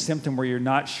patient has a symptom where you're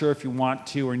not sure if you want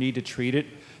to or need to treat it,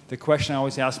 the question I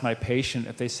always ask my patient,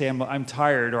 if they say, I'm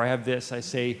tired or I have this, I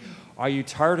say, are you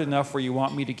tired enough where you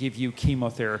want me to give you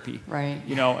chemotherapy? Right.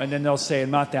 You know, and then they'll say,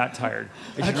 I'm not that tired.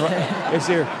 Is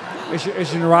your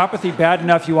neuropathy bad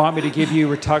enough you want me to give you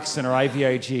Rituxan or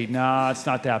IVIG? Nah, it's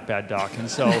not that bad, doc. And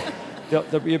so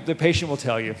the patient will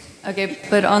tell you. Okay,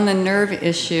 but on the nerve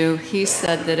issue, he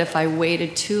said that if I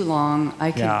waited too long,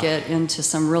 I could get into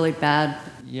some really bad...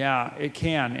 Yeah, it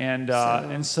can.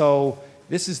 And so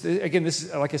this is, again, this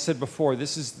is, like I said before,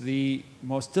 this is the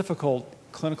most difficult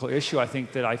clinical issue I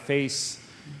think that I face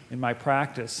in my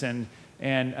practice. And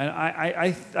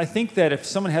I think that if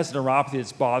someone has a neuropathy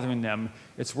that's bothering them,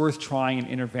 it's worth trying an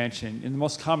intervention. And the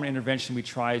most common intervention we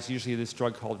try is usually this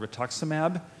drug called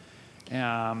rituximab.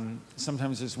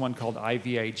 Sometimes there's one called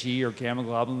IVIG or gamma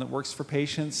globulin that works for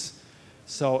patients.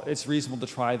 So it's reasonable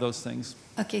to try those things.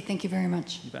 Okay, thank you very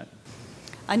much. You bet.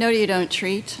 I know you don't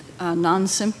treat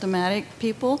non-symptomatic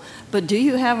people, but do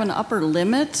you have an upper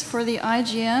limit for the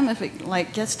IgM if it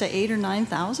like gets to 8,000 or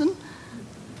 9,000?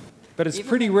 But it's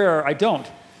pretty rare I don't.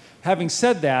 Having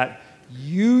said that,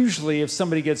 usually if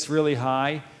somebody gets really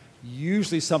high,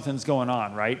 usually something's going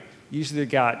on, right? Usually they've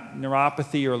got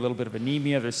neuropathy or a little bit of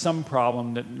anemia. There's some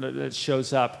problem that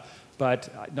shows up.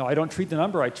 But no, I don't treat the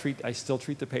number. I still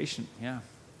treat the patient, yeah.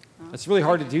 It's really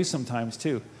hard to do sometimes,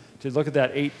 too. To look at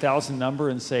that 8,000 number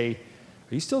and say,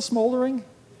 are you still smoldering?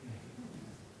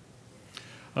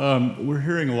 We're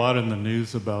hearing a lot in the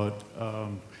news about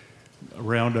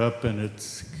Roundup and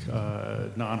its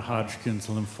non-Hodgkin's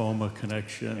lymphoma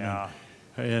connection. Yeah.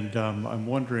 And I'm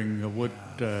wondering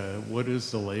what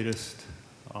is the latest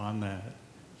on that?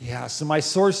 Yeah, so my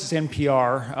source is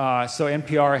NPR. So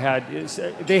NPR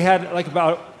had like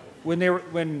about when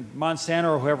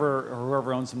Monsanto or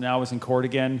whoever owns them now was in court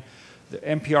again. The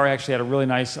NPR actually had a really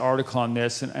nice article on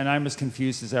this, and I'm as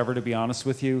confused as ever, to be honest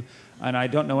with you. And I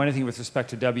don't know anything with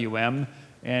respect to WM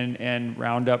and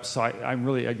Roundup, so I'm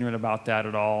really ignorant about that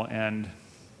at all, and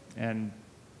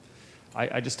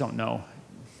I just don't know.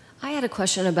 I had a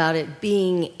question about it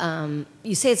being,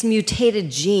 you say it's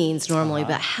mutated genes normally,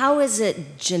 but how is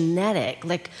it genetic?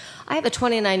 Like, I have a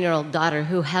 29-year-old daughter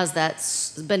who has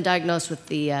been diagnosed with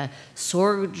the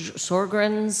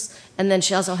Sjogren's, and then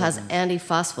she also has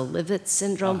antiphospholipid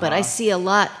syndrome, but I see a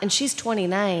lot, and she's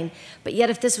 29, but yet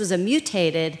if this was a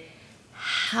mutated,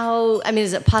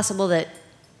 is it possible that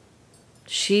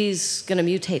she's going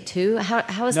to mutate too?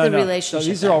 How is the relationship? So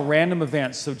these are all random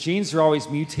events. So genes are always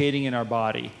mutating in our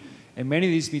body. And many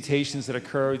of these mutations that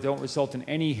occur don't result in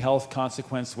any health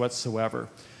consequence whatsoever.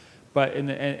 But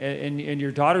in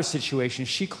your daughter's situation,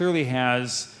 she clearly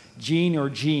has gene or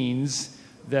genes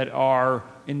that are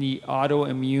in the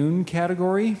autoimmune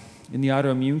category,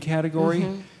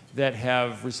 that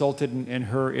have resulted in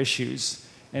her issues.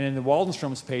 And in the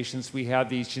Waldenstrom's patients, we have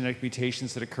these genetic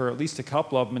mutations that occur, at least a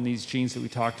couple of them in these genes that we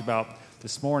talked about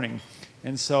this morning.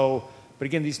 And so, but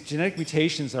again, these genetic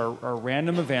mutations are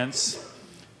random events.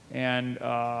 And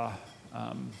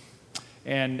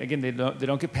again, they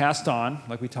don't get passed on,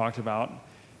 like we talked about,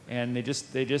 and they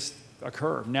just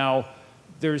occur. Now,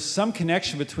 there's some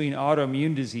connection between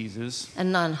autoimmune diseases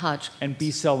and non-Hodgkin and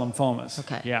B-cell lymphomas.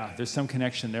 Okay. Yeah, there's some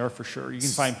connection there for sure. You can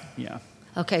find, yeah.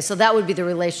 Okay, so that would be the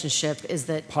relationship, is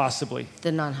that possibly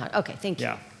the non-Hodgkin? Okay, thank you.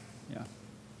 Yeah.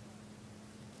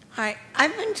 Hi,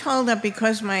 I've been told that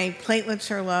because my platelets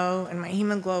are low and my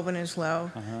hemoglobin is low,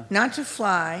 not to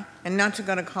fly and not to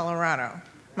go to Colorado,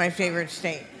 my favorite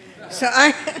state. So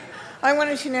I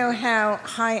wanted to know how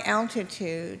high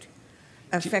altitude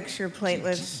affects your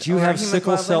platelets. Do you have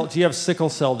sickle cell? Do you have sickle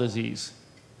cell disease?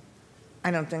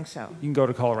 I don't think so. You can go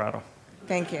to Colorado.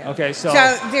 Thank you. Okay, so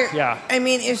yeah. I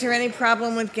mean, is there any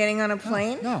problem with getting on a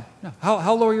plane? No.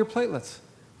 How low are your platelets?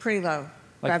 Pretty low.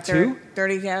 Like about 2?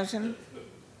 30,000.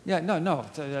 Yeah, no.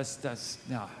 That's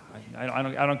no.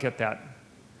 I don't get that.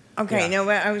 Okay, no,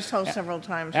 I was told several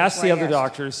times. Ask the other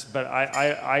doctors, but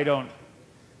I don't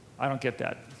get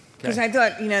that. Because I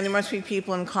thought, there must be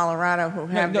people in Colorado who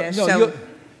have this, so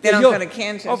they Yeah, don't go to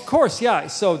Kansas. Of course, yeah.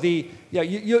 So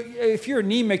if you're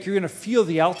anemic, you're going to feel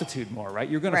the altitude more, right?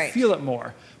 You're going to feel it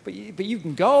more. But you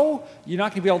can go. You're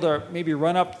not going to be able to maybe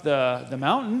run up the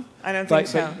mountain. I don't think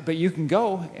so. But you can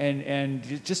go, and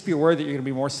just be aware that you're going to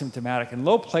be more symptomatic. And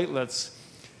low platelets,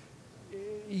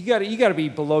 you got to be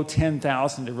below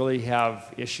 10,000 to really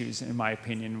have issues, in my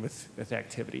opinion, with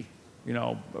activity. You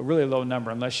know, a really low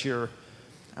number, unless you're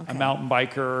a mountain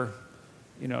biker,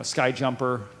 you know, a sky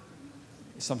jumper,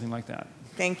 something like that.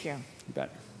 Thank you. You bet.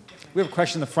 We have a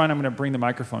question in the front. I'm going to bring the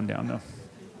microphone down, though.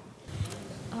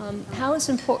 How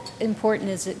important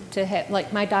is it to have,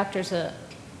 like my doctor's a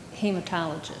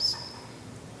hematologist,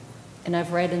 and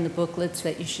I've read in the booklets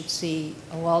that you should see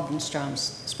a Waldenstrom's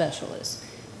specialist.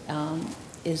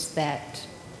 Is that?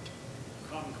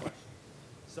 Common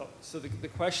question. So the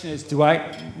question is,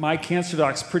 my cancer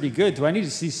doc's pretty good. Do I need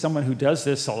to see someone who does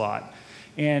this a lot?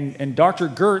 And Dr.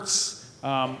 Gertz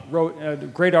wrote a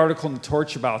great article in the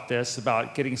Torch about this,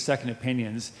 about getting second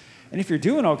opinions. And if you're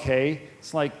doing okay,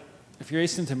 it's like, if you're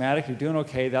asymptomatic, you're doing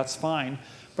okay, that's fine.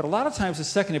 But a lot of times a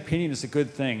second opinion is a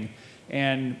good thing.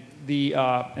 And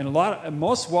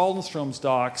most Waldenstrom's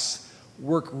docs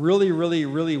work really, really,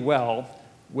 really well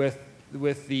with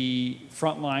the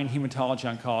frontline hematology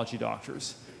oncology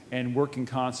doctors and work in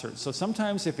concert. So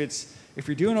sometimes if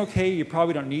you're doing okay, you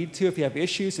probably don't need to. If you have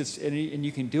issues and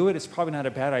you can do it, it's probably not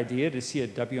a bad idea to see a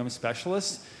WM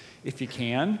specialist if you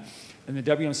can. And the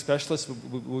WM specialist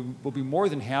will be more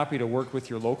than happy to work with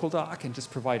your local doc and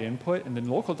just provide input. And then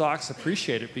local docs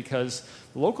appreciate it because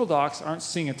the local docs aren't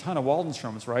seeing a ton of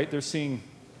Waldenstrom's, right?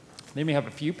 They may have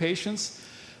a few patients.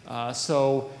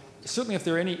 So certainly if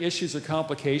there are any issues or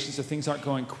complications or things aren't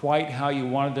going quite how you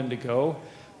wanted them to go,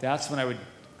 that's when I would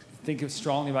think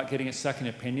strongly about getting a second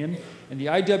opinion. And the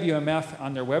IWMF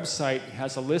on their website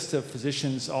has a list of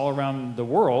physicians all around the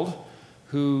world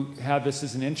who have this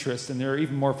as an interest, and there are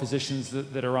even more physicians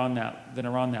that are on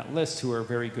that list who are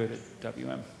very good at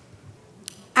WM.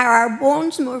 Are our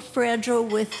bones more fragile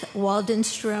with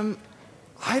Waldenstrom?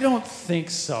 I don't think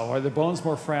so. Are the bones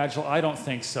more fragile? I don't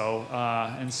think so.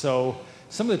 And so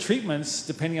some of the treatments,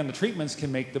 depending on the treatments,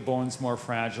 can make the bones more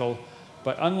fragile.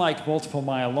 But unlike multiple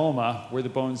myeloma, where the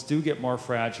bones do get more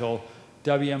fragile,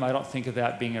 WM, I don't think of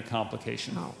that being a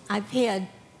complication. Oh, I've had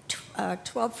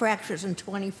 12 fractures in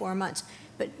 24 months,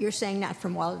 but you're saying not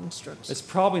from Waldenstrom's? It's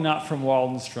probably not from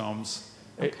Waldenstrom's,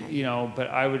 okay. But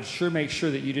I would make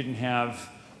sure that you didn't have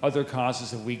other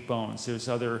causes of weak bones. There's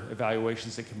other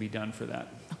evaluations that can be done for that.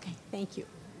 Okay, thank you.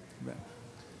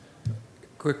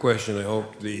 Quick question, I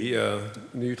hope.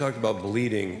 You talked about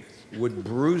bleeding. Would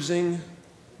bruising,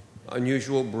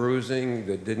 unusual bruising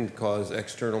that didn't cause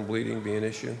external bleeding be an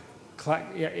issue?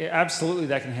 Yeah, absolutely,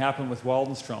 that can happen with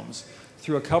Waldenstrom's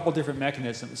through a couple different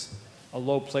mechanisms. A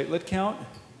low platelet count.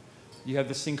 You have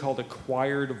this thing called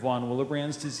acquired von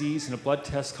Willebrand's disease, and a blood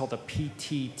test called a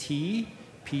PTT.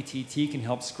 PTT can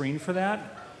help screen for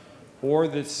that. Or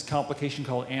this complication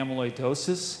called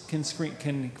amyloidosis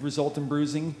can result in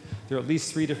bruising. There are at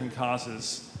least 3 different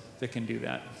causes that can do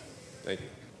that. Thank you.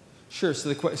 Sure.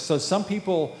 So some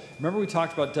people, remember we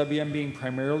talked about WM being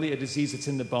primarily a disease that's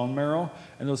in the bone marrow,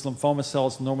 and those lymphoma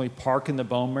cells normally park in the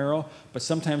bone marrow, but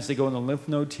sometimes they go in the lymph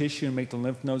node tissue and make the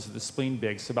lymph nodes of the spleen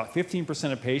big. So about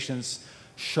 15% of patients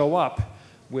show up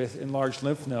with enlarged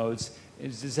lymph nodes.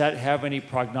 Does that have any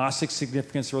prognostic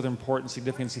significance or other important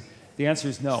significance? The answer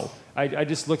is no. I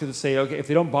just look at it and say, okay, if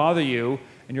they don't bother you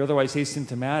and you're otherwise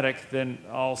asymptomatic, then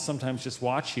I'll sometimes just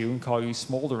watch you and call you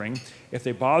smoldering. If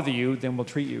they bother you, then we'll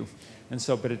treat you. And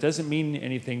so, but it doesn't mean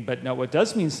anything. But now what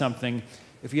does mean something,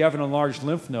 if you have an enlarged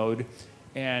lymph node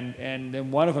and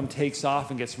then one of them takes off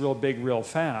and gets real big real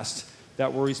fast,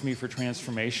 that worries me for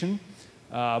transformation.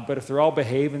 But if they're all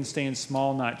behaving, staying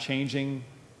small, not changing,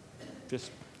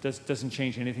 just doesn't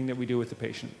change anything that we do with the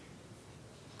patient.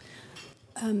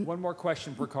 One more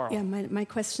question for Carl. Yeah, my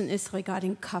question is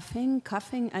regarding coughing.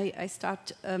 I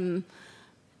start to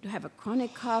have a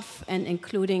chronic cough and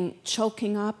including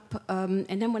choking up.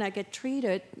 And then when I get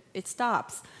treated, it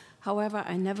stops. However,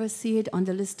 I never see it on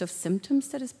the list of symptoms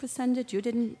that is presented. You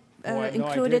didn't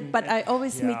include it, but I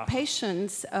always meet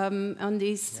patients on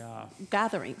these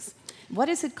gatherings. What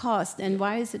is it caused and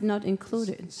why is it not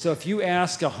included? So if you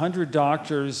ask 100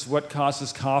 doctors what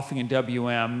causes coughing in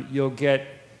WM, you'll get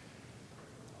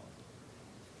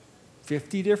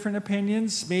 50 different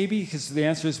opinions, maybe, because the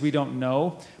answer is we don't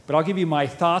know. But I'll give you my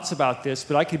thoughts about this,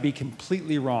 but I could be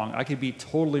completely wrong. I could be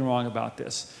totally wrong about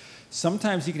this.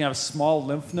 Sometimes you can have small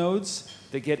lymph nodes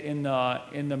that get in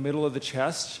the middle of the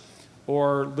chest,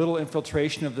 or little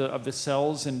infiltration of the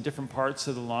cells in different parts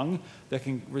of the lung that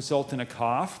can result in a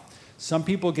cough. Some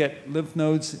people get lymph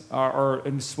nodes or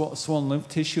swollen lymph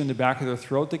tissue in the back of their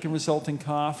throat that can result in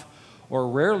cough. Or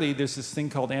rarely, there's this thing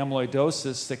called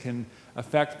amyloidosis that can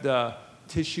affect the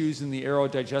tissues in the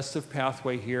aerodigestive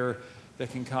pathway here that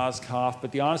can cause cough,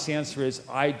 but the honest answer is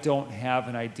I don't have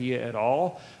an idea at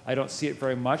all. I don't see it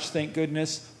very much, thank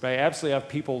goodness, but I absolutely have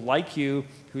people like you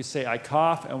who say I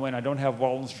cough, and when I don't have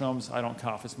Waldenstrom's, I don't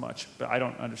cough as much, but I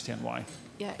don't understand why.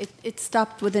 Yeah, it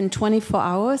stopped within 24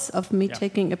 hours of me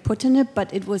taking a Putinib,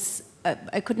 but it was,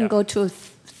 I couldn't go to a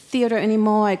theater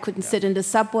anymore, I couldn't sit in the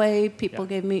subway, people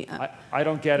gave me... I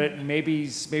don't get it, and maybe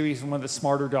one of the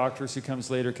smarter doctors who comes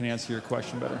later can answer your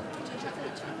question better.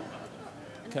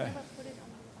 Okay.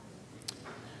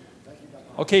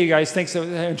 Okay, you guys, thanks.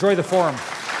 Enjoy the forum.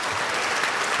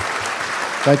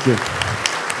 Thank you.